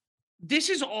way, this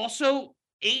is also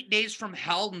 8 days from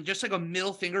hell, and just like a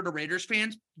middle finger to Raiders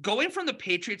fans, going from the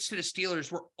Patriots to the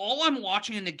Steelers, where all I'm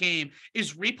watching in the game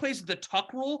is replays of the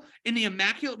tuck rule in the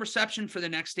immaculate reception for the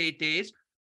next 8 days.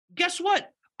 Guess what?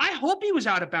 I hope he was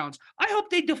out of bounds. I hope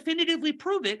they definitively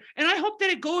prove it. And I hope that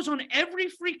it goes on every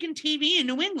freaking TV in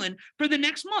New England for the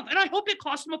next month. And I hope it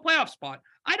costs them a playoff spot.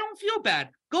 I don't feel bad.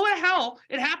 Go to hell.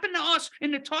 It happened to us in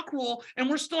the tuck rule, and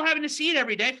we're still having to see it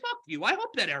every day. Fuck you. I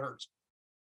hope that it hurts.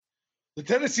 The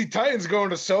Tennessee Titans going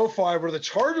to SoFi, where the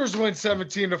Chargers win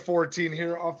 17-14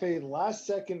 here off a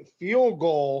last-second field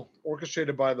goal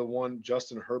orchestrated by the one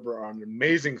Justin Herbert on an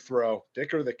amazing throw.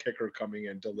 Dicker, the kicker, coming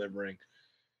in, delivering.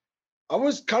 I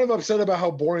was kind of upset about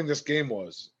how boring this game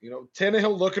was. You know,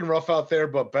 Tannehill looking rough out there,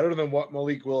 but better than what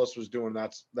Malik Willis was doing.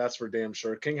 That's for damn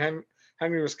sure. King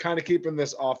Henry was kind of keeping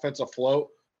this offense afloat.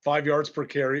 5 yards per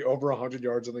carry, over 100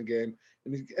 yards in the game.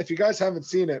 And if you guys haven't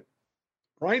seen it,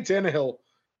 Ryan Tannehill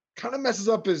kind of messes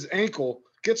up his ankle,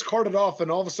 gets carted off,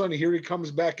 and all of a sudden here he comes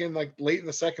back in like late in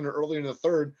the second or early in the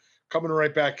third, coming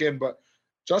right back in. But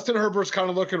Justin Herbert's kind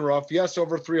of looking rough. Yes,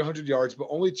 over 300 yards, but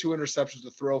only 2 interceptions to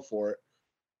throw for it.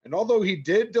 And although he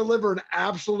did deliver an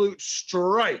absolute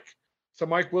strike to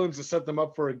Mike Williams to set them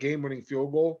up for a game-winning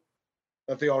field goal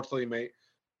that they ultimately made,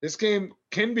 this game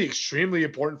can be extremely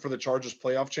important for the Chargers'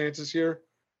 playoff chances here.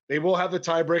 They will have the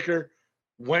tiebreaker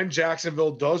when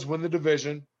Jacksonville does win the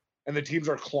division and the teams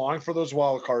are clawing for those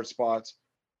wild card spots.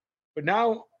 But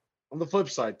now, on the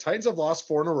flip side, Titans have lost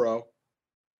 4 in a row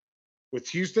with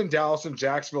Houston, Dallas, and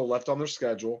Jacksonville left on their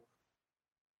schedule.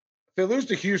 If they lose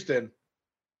to Houston,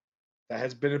 that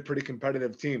has been a pretty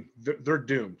competitive team. They're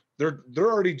doomed. They're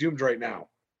already doomed right now.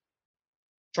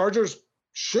 Chargers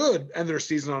should end their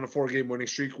season on a 4-game winning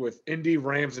streak with Indy,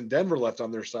 Rams, and Denver left on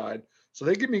their side. So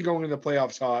they could be going in the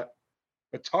playoffs hot.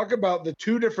 But talk about the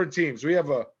 2 different teams. We have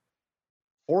a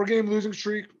 4-game losing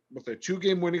streak with a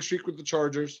 2-game winning streak with the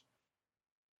Chargers.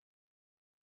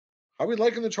 How are we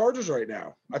liking the Chargers right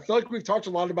now? I feel like we've talked a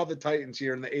lot about the Titans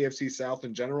here in the AFC South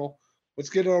in general. Let's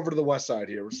get it over to the West side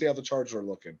here. We'll see how the Chargers are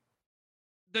looking.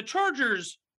 The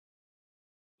Chargers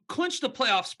clinched the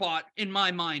playoff spot in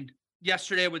my mind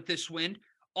yesterday with this win.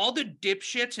 All the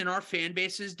dipshits in our fan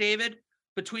bases, David,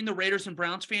 between the Raiders and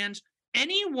Browns fans,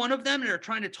 any one of them that are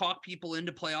trying to talk people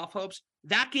into playoff hopes,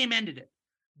 that game ended it.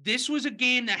 This was a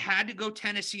game that had to go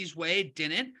Tennessee's way. It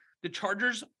didn't. The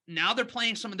Chargers, now they're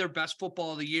playing some of their best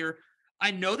football of the year.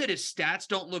 I know that his stats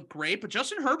don't look great, but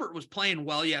Justin Herbert was playing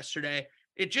well yesterday.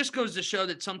 It just goes to show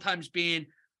that sometimes being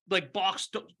box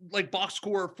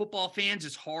score football fans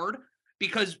is hard,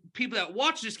 because people that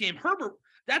watch this game, Herbert,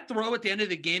 that throw at the end of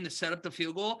the game to set up the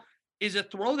field goal is a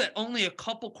throw that only a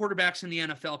couple quarterbacks in the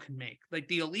NFL can make. Like,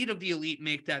 the elite of the elite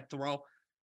make that throw.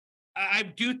 I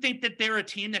do think that they're a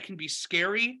team that can be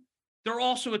scary. They're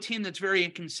also a team that's very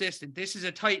inconsistent. This is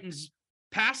a Titans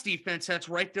pass defense that's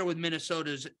right there with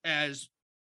Minnesota's as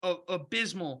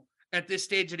abysmal at this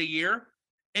stage of the year,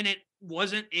 and it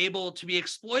wasn't able to be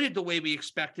exploited the way we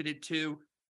expected it to.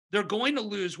 They're going to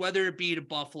lose, whether it be to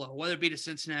Buffalo, whether it be to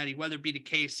Cincinnati, whether it be to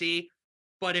KC.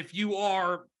 But if you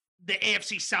are the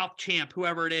AFC South champ,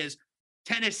 whoever it is,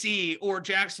 Tennessee or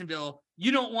Jacksonville,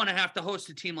 you don't want to have to host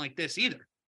a team like this either.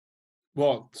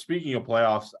 Well, speaking of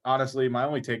playoffs, honestly, my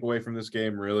only takeaway from this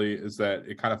game really is that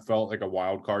it kind of felt like a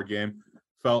wild card game.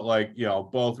 Felt like,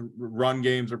 both run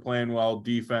games are playing well,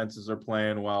 defenses are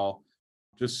playing well.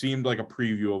 Just seemed like a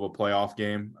preview of a playoff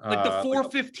game. Like the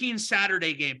 4:15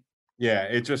 Saturday game. Yeah,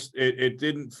 it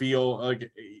didn't feel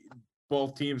like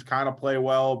both teams kind of play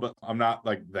well, but I'm not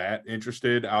like that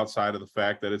interested outside of the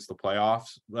fact that it's the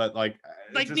playoffs. But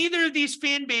neither of these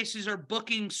fan bases are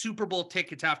booking Super Bowl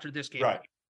tickets after this game.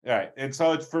 Right. And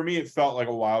so for me, it felt like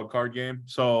a wild card game.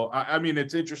 So, I mean,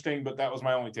 it's interesting, but that was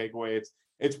my only takeaway.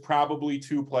 It's probably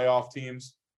 2 playoff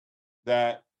teams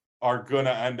that are going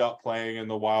to end up playing in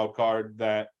the wild card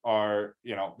that are,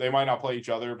 they might not play each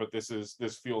other, but this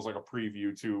feels like a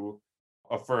preview to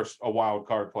a wild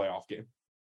card playoff game.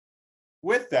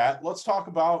 With that, let's talk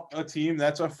about a team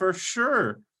that's a for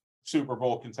sure Super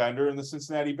Bowl contender, and the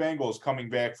Cincinnati Bengals coming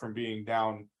back from being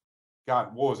down.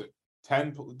 God, what was it?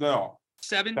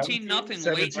 17-0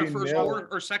 late in the first quarter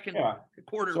or second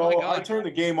quarter. So I turned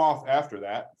the game off after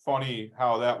that. Funny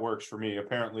how that works for me.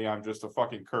 Apparently, I'm just a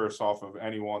fucking curse off of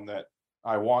anyone that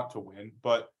I want to win.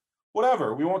 But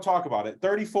whatever, we won't talk about it.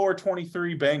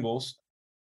 34-23 Bengals.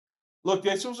 Look,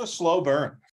 this was a slow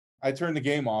burn. I turned the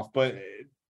game off. But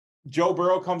Joe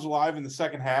Burrow comes alive in the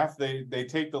second half. They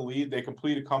take the lead. They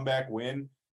complete a comeback win.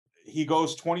 He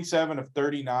goes 27 of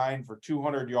 39 for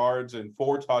 200 yards and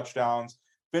 4 touchdowns.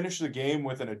 Finished the game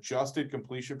with an adjusted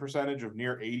completion percentage of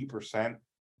near 80%.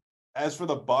 As for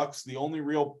the Bucs, the only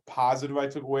real positive I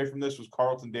took away from this was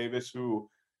Carlton Davis, who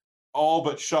all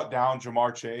but shut down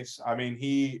Jamar Chase. I mean,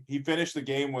 he finished the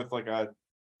game with like a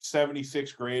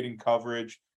 76 grade in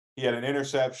coverage. He had an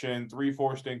interception, 3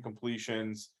 forced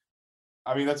incompletions.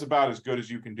 I mean, that's about as good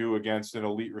as you can do against an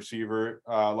elite receiver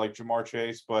like Jamar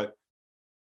Chase. But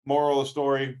moral of the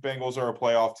story, Bengals are a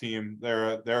playoff team.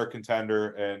 They're a contender,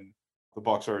 and the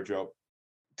Bucs are a joke.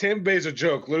 Tampa Bay's a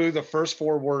joke. Literally the first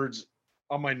 4 words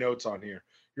on my notes on here.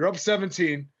 You're up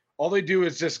 17. All they do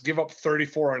is just give up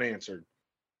 34 unanswered.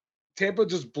 Tampa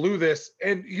just blew this.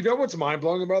 And you know what's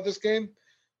mind-blowing about this game?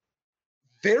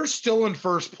 They're still in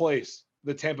first place,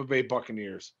 the Tampa Bay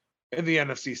Buccaneers, in the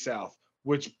NFC South,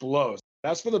 which blows.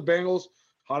 That's for the Bengals,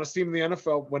 hottest team in the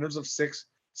NFL, winners of six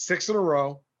in a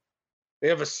row. They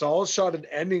have a solid shot at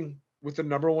ending with the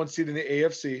number 1 seed in the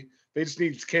AFC. They just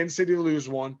need Kansas City to lose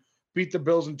one, beat the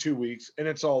Bills in 2 weeks, and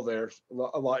it's all there.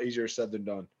 A lot easier said than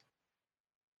done.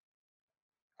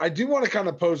 I do want to kind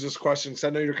of pose this question because I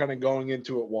know you're kind of going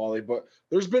into it, Wally, but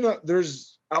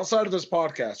there's outside of this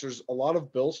podcast, there's a lot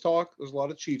of Bills talk, there's a lot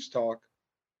of Chiefs talk.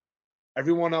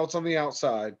 Everyone else on the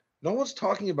outside, no one's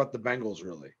talking about the Bengals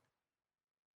really.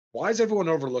 Why is everyone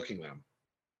overlooking them?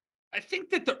 I think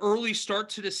that the early start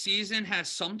to the season has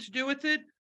some to do with it.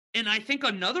 And I think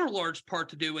another large part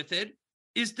to do with it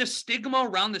is the stigma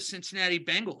around the Cincinnati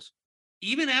Bengals.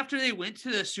 Even after they went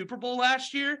to the Super Bowl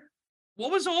last year,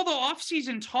 what was all the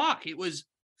offseason talk? It was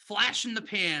flash in the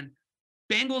pan.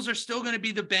 Bengals are still going to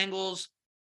be the Bengals.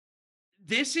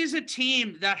 This is a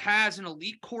team that has an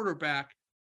elite quarterback.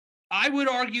 I would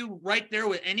argue right there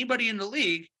with anybody in the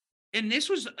league. And this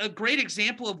was a great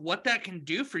example of what that can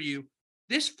do for you.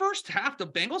 This first half, the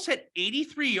Bengals had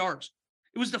 83 yards.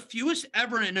 It was the fewest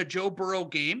ever in a Joe Burrow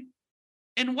game.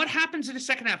 And what happens in the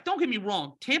second half? Don't get me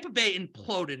wrong. Tampa Bay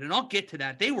imploded, and I'll get to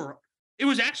that. It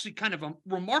was actually kind of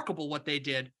remarkable what they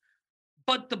did.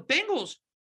 But the Bengals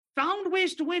found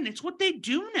ways to win. It's what they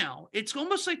do now. It's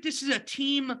almost like this is a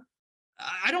team.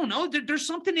 I don't know. There's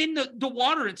something in the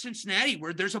water in Cincinnati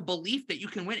where there's a belief that you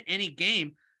can win any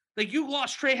game. Like you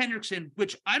lost Trey Hendrickson,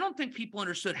 which I don't think people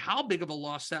understood how big of a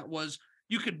loss that was.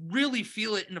 You could really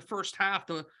feel it in the first half.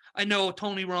 I know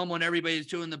Tony Romo and everybody's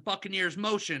doing the Buccaneers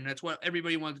motion. That's what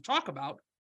everybody wanted to talk about.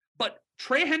 But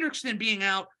Trey Hendrickson being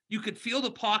out, you could feel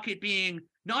the pocket being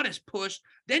not as pushed.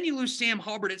 Then you lose Sam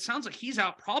Hubbard. It sounds like he's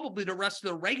out probably the rest of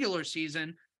the regular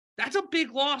season. That's a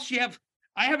big loss.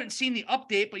 I haven't seen the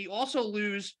update, but you also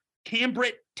lose Cam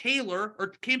Taylor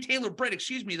Britt,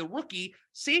 the rookie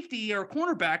safety or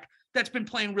cornerback that's been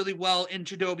playing really well in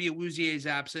Chidobe Awuzie's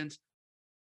absence.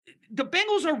 The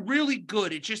Bengals are really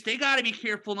good. It's just they got to be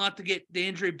careful not to get the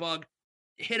injury bug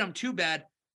hit them too bad.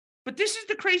 But this is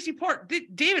the crazy part.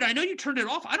 David, I know you turned it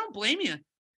off. I don't blame you.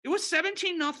 It was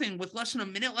 17-0 with less than a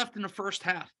minute left in the first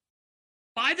half.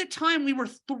 By the time we were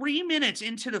 3 minutes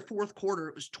into the fourth quarter,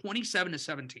 it was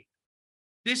 27-17.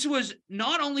 This was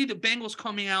not only the Bengals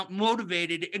coming out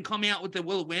motivated and coming out with the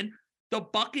will to win, the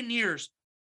Buccaneers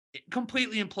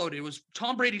completely imploded. It was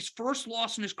Tom Brady's first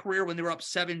loss in his career when they were up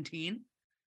 17.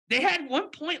 They had 1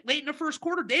 point late in the first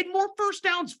quarter. They had more first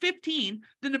downs, 15,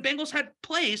 than the Bengals had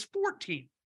plays, 14.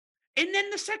 And then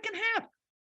the second half,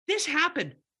 this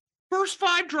happened. First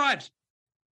 5 drives,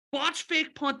 botch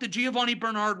fake punt to Giovanni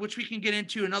Bernard, which we can get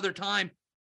into another time.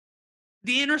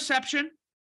 The interception,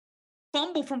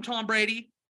 fumble from Tom Brady,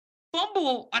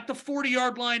 fumble at the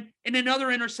 40-yard line, and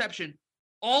another interception.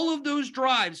 All of those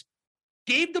drives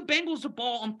gave the Bengals the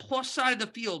ball on plus side of the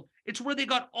field. It's where they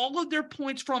got all of their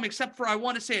points from, except for, I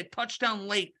want to say, a touchdown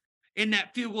late in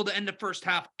that field goal to end the first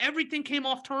half. Everything came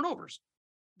off turnovers.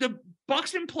 The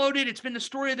Bucs imploded. It's been the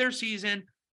story of their season.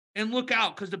 And look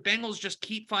out, because the Bengals just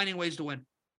keep finding ways to win.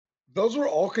 Those were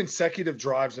all consecutive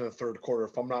drives in the third quarter,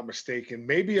 if I'm not mistaken.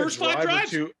 Maybe First a drive or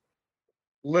two.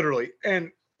 Literally.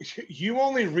 And you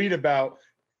only read about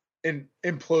an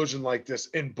implosion like this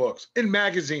in books, in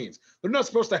magazines. They're not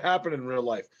supposed to happen in real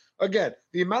life. Again,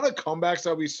 the amount of comebacks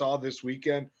that we saw this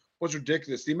weekend was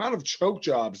ridiculous. The amount of choke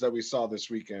jobs that we saw this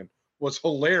weekend was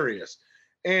hilarious.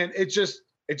 And it just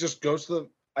goes to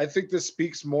I think this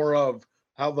speaks more of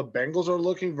how the Bengals are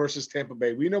looking versus Tampa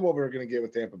Bay. We know what we're going to get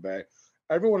with Tampa Bay.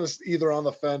 Everyone is either on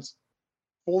the fence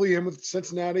fully in with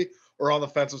Cincinnati or on the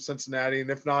fence with Cincinnati. And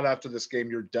if not after this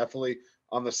game, you're definitely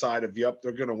on the side of, yep,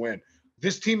 they're going to win.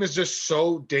 This team is just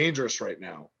so dangerous right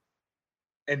now.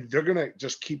 And they're going to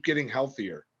just keep getting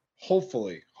healthier.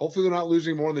 Hopefully they're not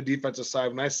losing more on the defensive side.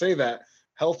 When I say that,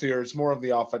 healthier, it's more of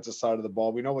the offensive side of the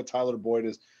ball. We know what Tyler Boyd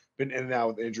has been in and out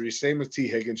with injuries. Same with T.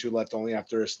 Higgins, who left only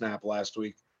after a snap last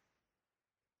week.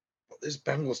 But this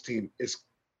Bengals team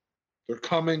they're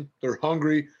coming, they're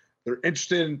hungry, they're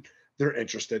interested,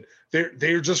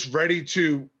 They're just ready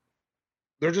to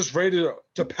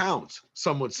pounce,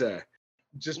 some would say.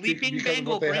 Just Leaping because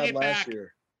Bengal, of what they bring had it last back.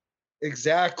 year.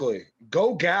 Exactly.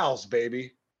 Go Gals,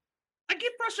 baby. I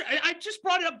get frustrated. I just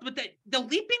brought it up, but the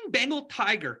Leaping Bengal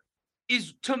Tiger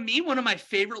is, to me, one of my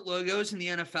favorite logos in the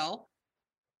NFL.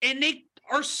 And they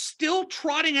are still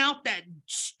trotting out that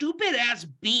stupid ass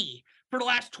bee for the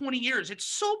last 20 years. It's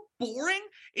so boring.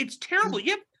 It's terrible.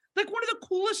 You have like one of the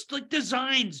coolest like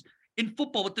designs in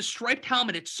football with the striped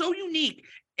helmet. It's so unique.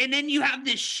 And then you have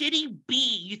this shitty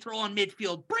bee you throw on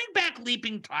midfield. Bring back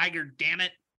Leaping Tiger, damn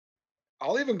it.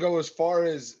 I'll even go as far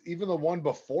as even the one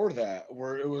before that,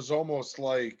 where it was almost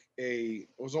like a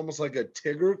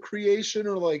Tigger creation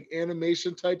or like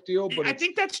animation type deal. But I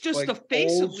think that's just like the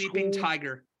face of old Leaping school.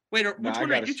 Tiger. Wait, which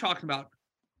one are you talking about?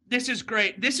 This is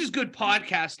great. This is good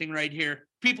podcasting right here.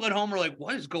 People at home are like,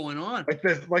 what is going on?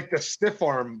 Like the stiff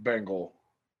arm Bengal.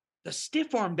 The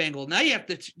stiff arm Bengal. Now you have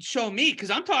to show me,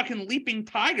 because I'm talking Leaping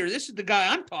Tiger. This is the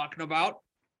guy I'm talking about.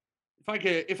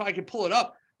 If I could pull it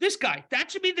up. This guy,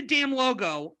 that should be the damn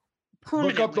logo.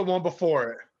 Look up the one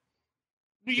before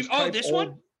it. This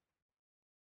one?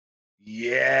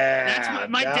 Yeah.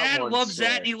 That's my dad loves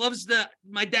that. And he loves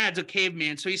my dad's a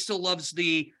caveman, so he still loves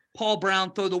the Paul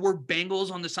Brown throw the word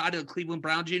Bengals on the side of the Cleveland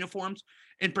Browns uniforms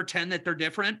and pretend that they're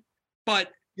different.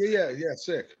 But yeah,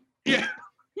 sick. Yeah.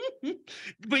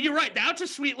 But you're right. That's a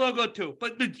sweet logo too.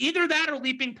 But either that or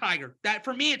Leaping Tiger. That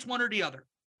for me, it's one or the other.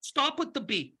 Stop with the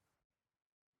B.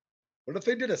 What if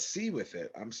they did a C with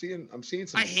it? I'm seeing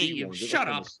some. I hate you. Shut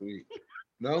up.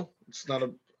 No, it's not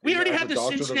a. We already have the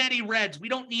Cincinnati Reds. We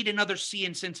don't need another C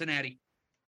in Cincinnati.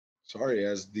 Sorry,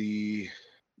 as the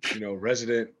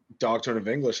resident doctrine of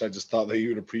English, I just thought that you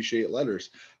would appreciate letters.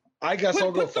 I guess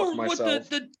I'll go fuck myself.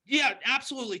 Yeah,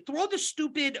 absolutely. Throw the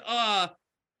stupid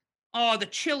the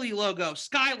Chili logo,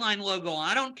 Skyline logo on.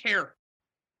 I don't care.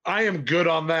 I am good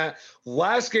on that.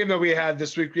 Last game that we had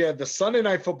this week, we had the Sunday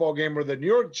night football game where the New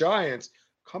York Giants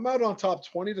come out on top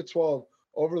 20-12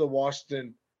 over the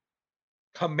Washington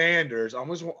Commanders. I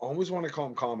always want to call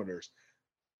them Commodores.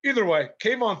 Either way,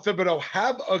 Kayvon Thibodeau,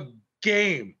 have a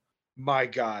game, my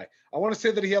guy. I want to say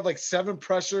that he had like 7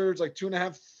 pressures, like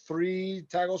 2.5, 3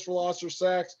 tackles for loss or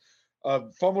sacks,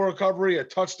 a fumble recovery, a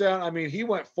touchdown. I mean, he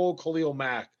went full Khalil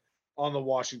Mack on the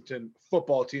Washington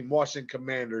football team, Washington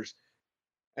Commanders.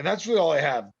 And that's really all I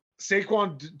have.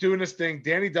 Saquon doing his thing.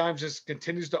 Danny Dimes just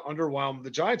continues to underwhelm.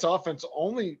 The Giants offense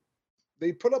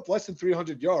they put up less than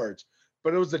 300 yards,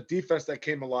 but it was the defense that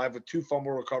came alive with 2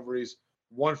 fumble recoveries,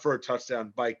 1 for a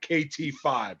touchdown by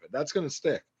KT5. That's going to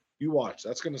stick. You watch.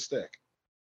 That's going to stick.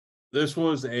 This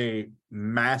was a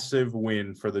massive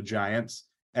win for the Giants.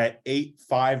 At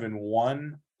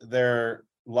 8-5-1, they're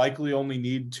likely only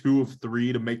need 2 of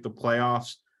 3 to make the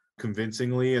playoffs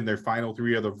convincingly, and their final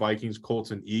 3 are the Vikings, Colts,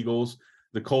 and Eagles.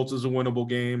 The Colts is a winnable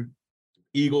game.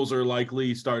 Eagles are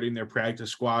likely starting their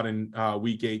practice squad in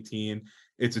week 18.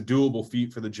 It's a doable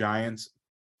feat for the Giants.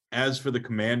 As for the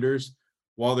Commanders,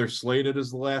 while they're slated as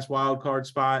the last wild card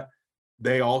spot,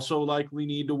 they also likely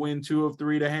need to win 2 of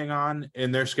 3 to hang on,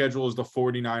 and their schedule is the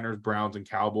 49ers, Browns, and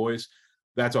Cowboys.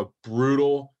 That's a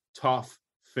brutal, tough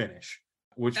finish,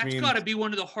 which means that's got to be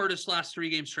one of the hardest last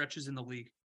 3 game stretches in the league.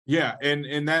 Yeah,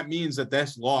 and that means that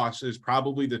this loss is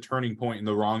probably the turning point in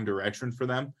the wrong direction for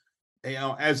them.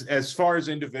 As far as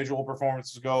individual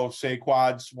performances go,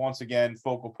 Saquon's once again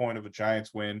focal point of a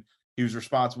Giants win. He was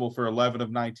responsible for 11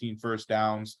 of 19 first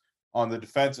downs. On the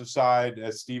defensive side,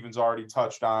 as Steven's already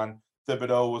touched on,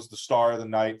 Thibodeau was the star of the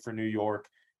night for New York.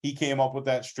 He came up with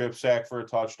that strip sack for a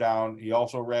touchdown. He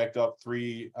also racked up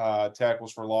 3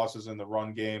 tackles for losses in the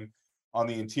run game. On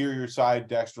the interior side,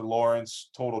 Dexter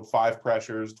Lawrence totaled 5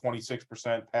 pressures,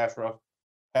 26%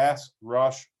 pass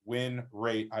rush win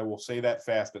rate. I will say that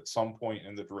fast at some point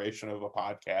in the duration of a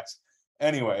podcast.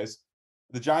 Anyways,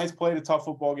 the Giants played a tough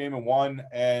football game and won,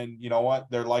 and you know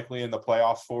what? They're likely in the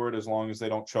playoffs for it as long as they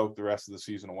don't choke the rest of the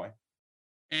season away.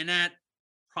 And that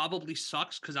probably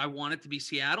sucks because I want it to be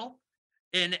Seattle.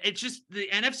 And it's just the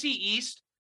NFC East,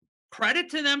 credit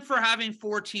to them for having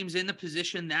 4 teams in the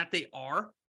position that they are.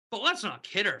 But let's not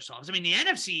kid ourselves. I mean, the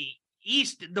NFC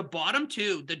East, the bottom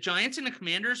 2, the Giants and the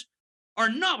Commanders, are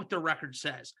not what their record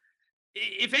says.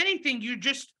 If anything,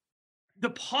 the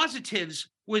positives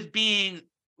with being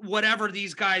whatever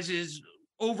these guys'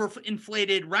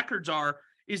 overinflated records are,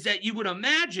 is that you would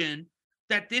imagine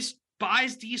that this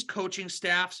buys these coaching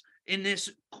staffs in this,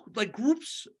 like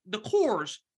groups, the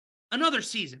cores, another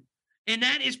season. And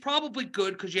that is probably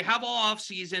good because you have all off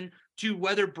season to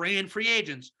whether bring in free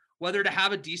agents, whether to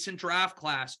have a decent draft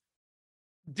class.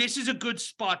 This is a good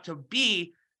spot to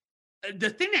be. The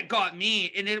thing that got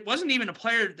me, and it wasn't even a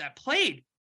player that played,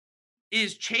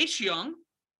 is Chase Young.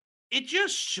 It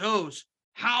just shows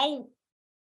how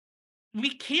we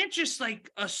can't just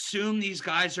like assume these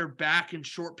guys are back in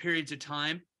short periods of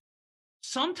time.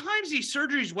 Sometimes these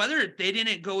surgeries, whether they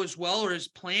didn't go as well or as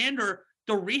planned, or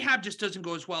the rehab just doesn't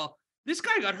go as well. This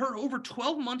guy got hurt over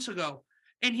 12 months ago,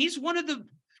 and he's one of the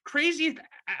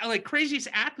craziest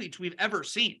athletes we've ever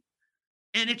seen.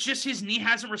 And it's just his knee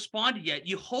hasn't responded yet.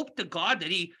 You hope to God that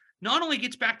he not only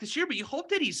gets back this year, but you hope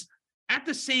that he's at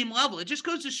the same level. It just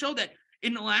goes to show that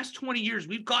in the last 20 years,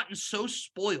 we've gotten so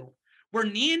spoiled where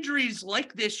knee injuries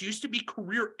like this used to be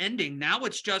career ending. Now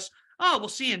it's just, oh, we'll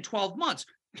see in 12 months,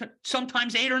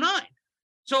 sometimes 8 or 9.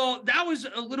 So that was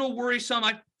a little worrisome.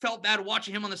 I felt bad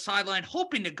watching him on the sideline,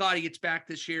 hoping to God he gets back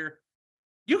this year.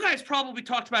 You guys probably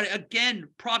talked about it. Again,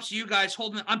 props to you guys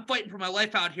holding. I'm fighting for my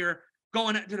life out here,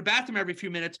 going to the bathroom every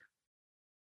few minutes.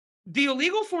 The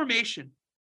illegal formation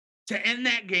to end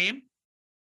that game,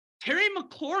 Terry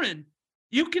McLaurin,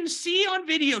 you can see on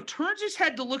video, turns his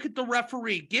head to look at the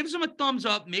referee, gives him a thumbs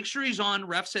up, make sure he's on.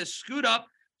 Ref says, scoot up,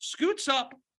 scoots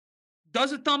up,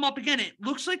 does a thumb up again. It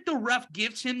looks like the ref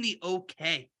gives him the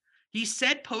okay. He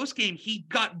said post-game he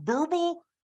got verbal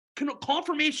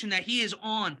confirmation that he is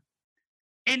on.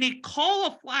 And they call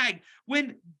a flag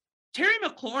when Terry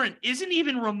McLaurin isn't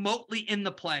even remotely in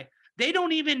the play. They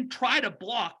don't even try to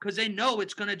block because they know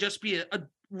it's going to just be a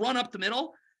run up the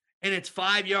middle, and it's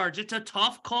 5 yards. It's a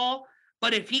tough call,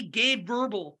 but if he gave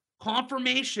verbal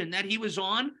confirmation that he was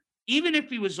on, even if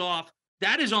he was off,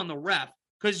 that is on the ref,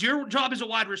 because your job as a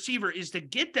wide receiver is to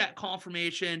get that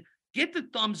confirmation, get the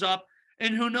thumbs up,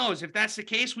 and who knows, if that's the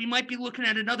case, we might be looking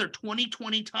at another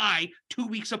 20-20 tie 2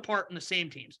 weeks apart in the same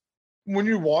teams. When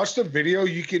you watch the video,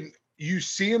 you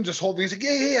see him just holding. He's like,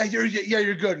 yeah,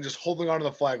 you're good, and just holding onto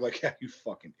the flag, like, yeah, you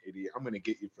fucking idiot, I'm gonna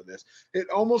get you for this. It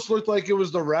almost looked like it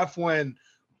was the ref and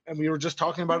we were just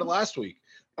talking about it last week.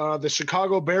 The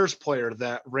Chicago Bears player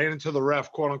that ran into the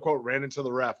ref, quote unquote, ran into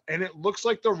the ref, and it looks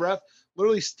like the ref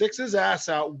literally sticks his ass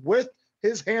out with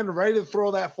his hand ready to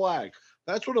throw that flag.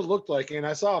 That's what it looked like. And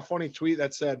I saw a funny tweet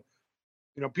that said,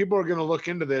 people are going to look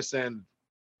into this, and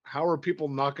how are people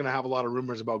not going to have a lot of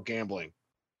rumors about gambling,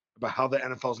 about how the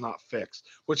NFL is not fixed?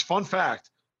 Which, fun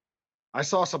fact, I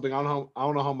saw something. I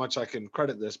don't know how much I can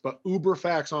credit this, but Uber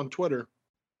Facts on Twitter,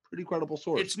 pretty credible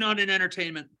source. It's not an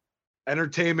entertainment.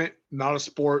 Entertainment, not a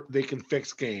sport. They can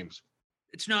fix games.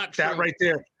 It's not true. That right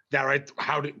there.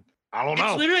 I don't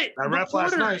know. Literally, that ref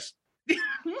last night.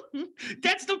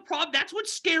 That's the problem. That's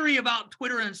what's scary about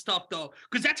Twitter and stuff, though,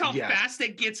 because that's how fast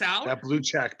it gets out. That blue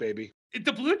check, baby.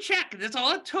 The blue check, that's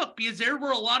all it took, because there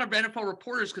were a lot of NFL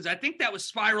reporters, because I think that was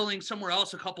spiraling somewhere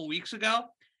else a couple weeks ago,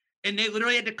 and they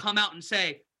literally had to come out and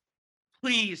say,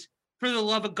 please, for the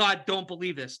love of God, don't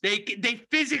believe this. They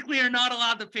physically are not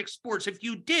allowed to fix sports. If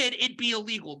you did, it'd be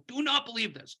illegal. Do not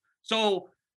believe this. So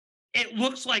it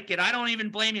looks like it. I don't even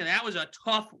blame you. That was a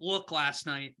tough look last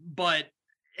night, but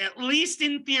at least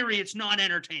in theory, it's not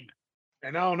entertainment.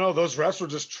 And I don't know. Those refs were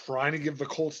just trying to give the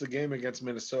Colts the game against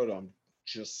Minnesota. I'm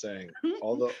just saying.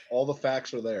 All the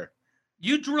facts are there.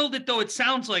 You drilled it, though. It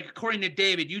sounds like, according to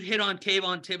David, you hit on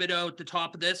Kayvon Thibodeau at the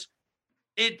top of this.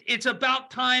 It's about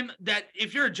time that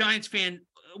if you're a Giants fan,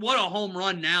 what a home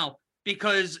run now,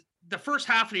 because the first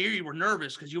half of the year you were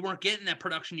nervous because you weren't getting that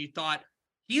production you thought.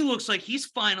 He looks like he's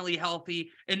finally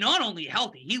healthy, and not only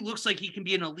healthy, he looks like he can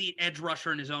be an elite edge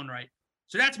rusher in his own right.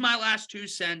 So that's my last 2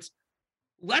 cents.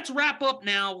 Let's wrap up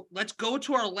now. Let's go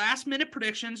to our last minute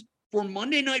predictions for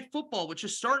Monday Night Football, which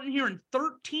is starting here in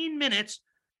 13 minutes.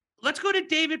 Let's go to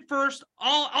David first.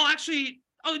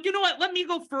 You know what? Let me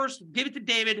go first. Give it to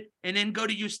David, and then go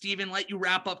to you, Steven. Let you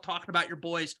wrap up talking about your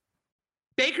boys.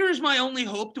 Baker is my only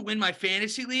hope to win my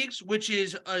fantasy leagues, which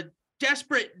is a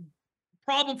desperate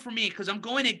problem for me because I'm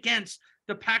going against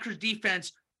the Packers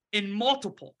defense in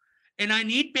multiple. And I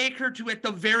need Baker to, at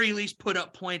the very least, put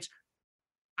up points.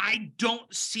 I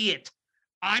don't see it.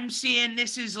 I'm seeing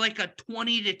this is like a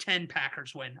 20-10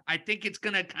 Packers win. I think it's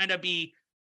going to kind of be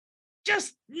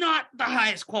just not the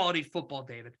highest quality football,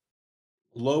 David.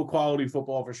 Low quality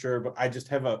football for sure, but I just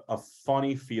have a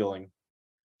funny feeling,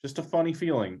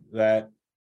 that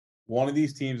one of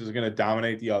these teams is going to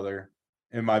dominate the other,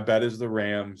 and my bet is the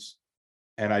Rams,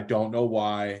 and I don't know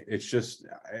why. It's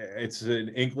an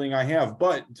inkling I have,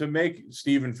 but to make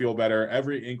Steven feel better,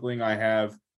 every inkling I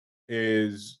have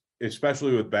is,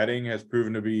 especially with betting, has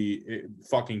proven to be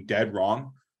fucking dead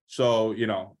wrong. So,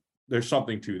 There's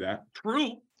something to that.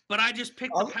 True, but I just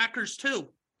picked the Packers too.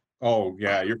 Oh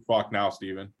yeah, you're fucked now,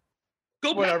 Steven.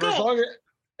 Go whatever.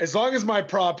 As long as my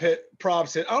props hit.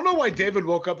 I don't know why David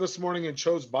woke up this morning and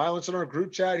chose violence in our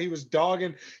group chat. He was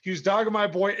dogging my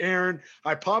boy Aaron.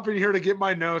 I pop in here to get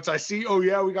my notes. I see, oh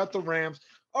yeah, we got the Rams.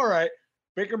 All right.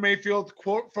 Baker Mayfield,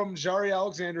 quote from Jaire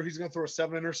Alexander, he's going to throw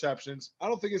 7 interceptions. I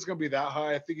don't think it's going to be that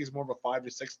high. I think he's more of a 5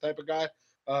 to 6 type of guy.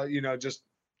 Just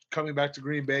coming back to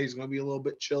Green Bay, he's going to be a little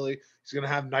bit chilly. He's going to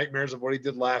have nightmares of what he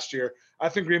did last year. I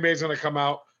think Green Bay is going to come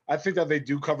out. I think that they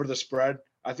do cover the spread.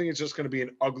 I think it's just going to be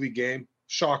an ugly game.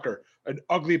 Shocker. An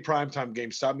ugly primetime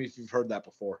game. Stop me if you've heard that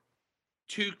before.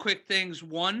 2 quick things.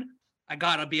 One, I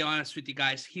got to be honest with you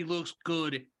guys. He looks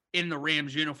good in the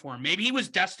Rams uniform. Maybe he was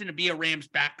destined to be a Rams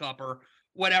backup or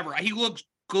whatever. He looks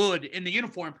good in the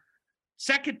uniform.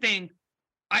 Second thing,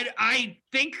 I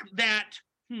think that,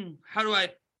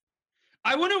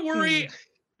 I wouldn't worry.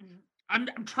 I'm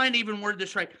trying to even word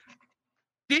this right.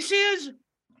 This is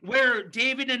where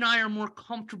David and I are more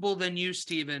comfortable than you,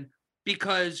 Steven,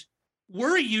 because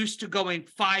we're used to going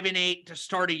 5-8 to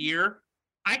start a year.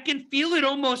 I can feel it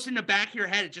almost in the back of your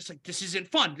head. It's just like, this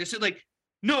isn't fun. This is like,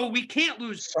 no, we can't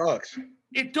lose. Sucks.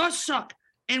 It does suck.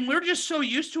 And we're just so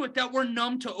used to it that we're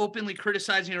numb to openly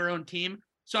criticizing our own team.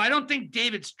 So I don't think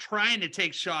David's trying to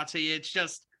take shots at you. It's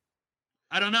just,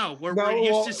 I don't know. We're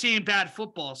used to seeing bad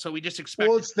football, so we just expect.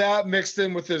 Well, it's that mixed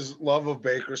in with his love of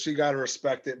Baker, so you got to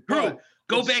respect it. True.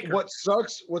 Go Baker. What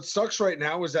sucks right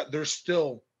now is that there's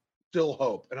still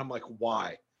hope, and I'm like,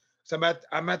 why? So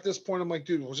I'm at this point. I'm like,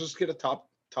 dude, we'll just get a top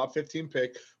 15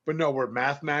 pick, but no, we're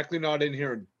mathematically not in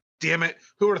here. And damn it,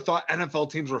 who would have thought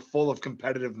NFL teams were full of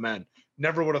competitive men?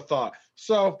 Never would have thought.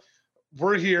 So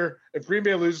we're here. If Green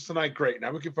Bay loses tonight, great.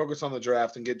 Now we can focus on the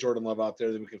draft and get Jordan Love out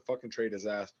there. Then we can fucking trade his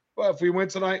ass. But if we win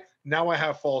tonight, now I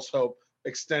have false hope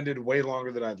extended way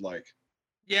longer than I'd like.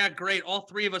 Yeah, great. All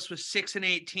 3 of us with 6 and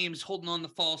 8 teams holding on the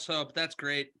false hope. That's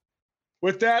great.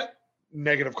 With that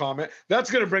negative comment,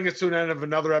 that's going to bring us to an end of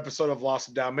another episode of Lost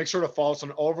of Down. Make sure to follow us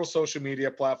on all of our social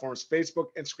media platforms, Facebook,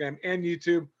 Instagram, and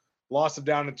YouTube. Lost of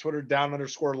Down and Twitter,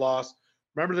 _Lost.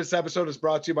 Remember, this episode is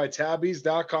brought to you by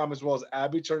Tabbies.com as well as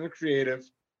Abby Turner Creative.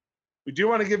 We do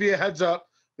want to give you a heads up.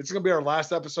 This is going to be our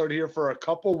last episode here for a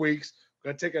couple weeks.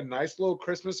 We're going to take a nice little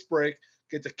Christmas break,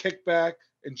 get the kickback,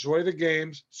 enjoy the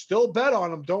games, still bet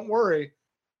on them. Don't worry.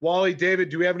 Wally, David,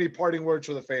 do we have any parting words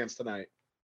for the fans tonight?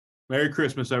 Merry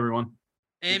Christmas, everyone.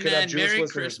 Amen. Merry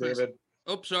Christmas. David.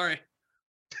 Oh, sorry.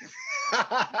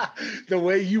 The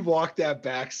way you walked that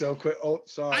back so quick. Oh,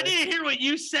 sorry. I didn't hear what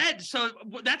you said, so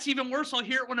that's even worse. I'll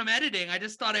hear it when I'm editing. I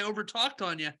just thought I overtalked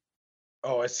on you.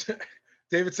 Oh,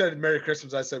 David said Merry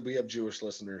Christmas. I said we have Jewish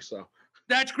listeners, so.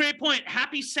 That's a great point.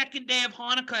 Happy second day of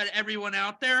Hanukkah to everyone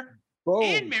out there. Boom.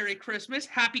 And Merry Christmas.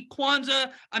 Happy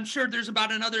Kwanzaa. I'm sure there's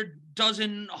about another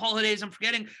dozen holidays I'm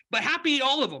forgetting, but happy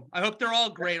all of them. I hope they're all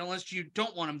great, unless you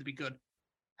don't want them to be good.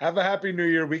 Have a happy new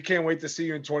year. We can't wait to see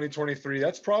you in 2023.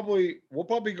 We'll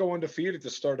probably go undefeated to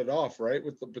start it off, right?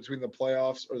 Between the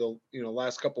playoffs or the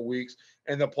last couple weeks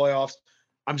and the playoffs.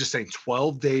 I'm just saying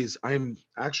 12 days. I'm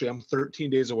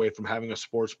 13 days away from having a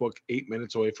sports book, 8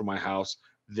 minutes away from my house.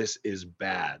 This is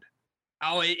bad.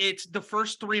 Oh, it's the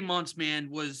first 3 months, man,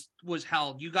 was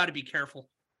hell. You got to be careful.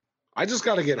 I just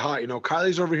got to get hot.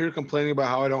 Kylie's over here complaining about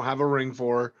how I don't have a ring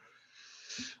for her.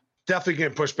 Definitely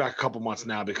getting pushed back a couple months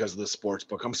now because of the sports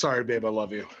book. I'm sorry, babe. I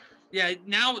love you. Yeah,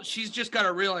 now she's just got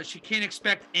to realize she can't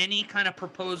expect any kind of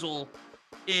proposal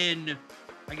in,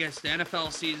 I guess, the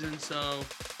NFL season. So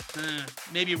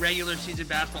maybe regular season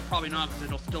basketball, probably not because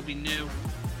it'll still be new.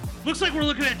 Looks like we're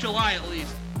looking at July at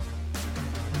least.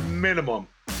 Minimum.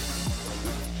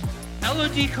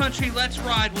 LOD Country, let's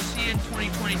ride. We'll see you in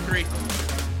 2023.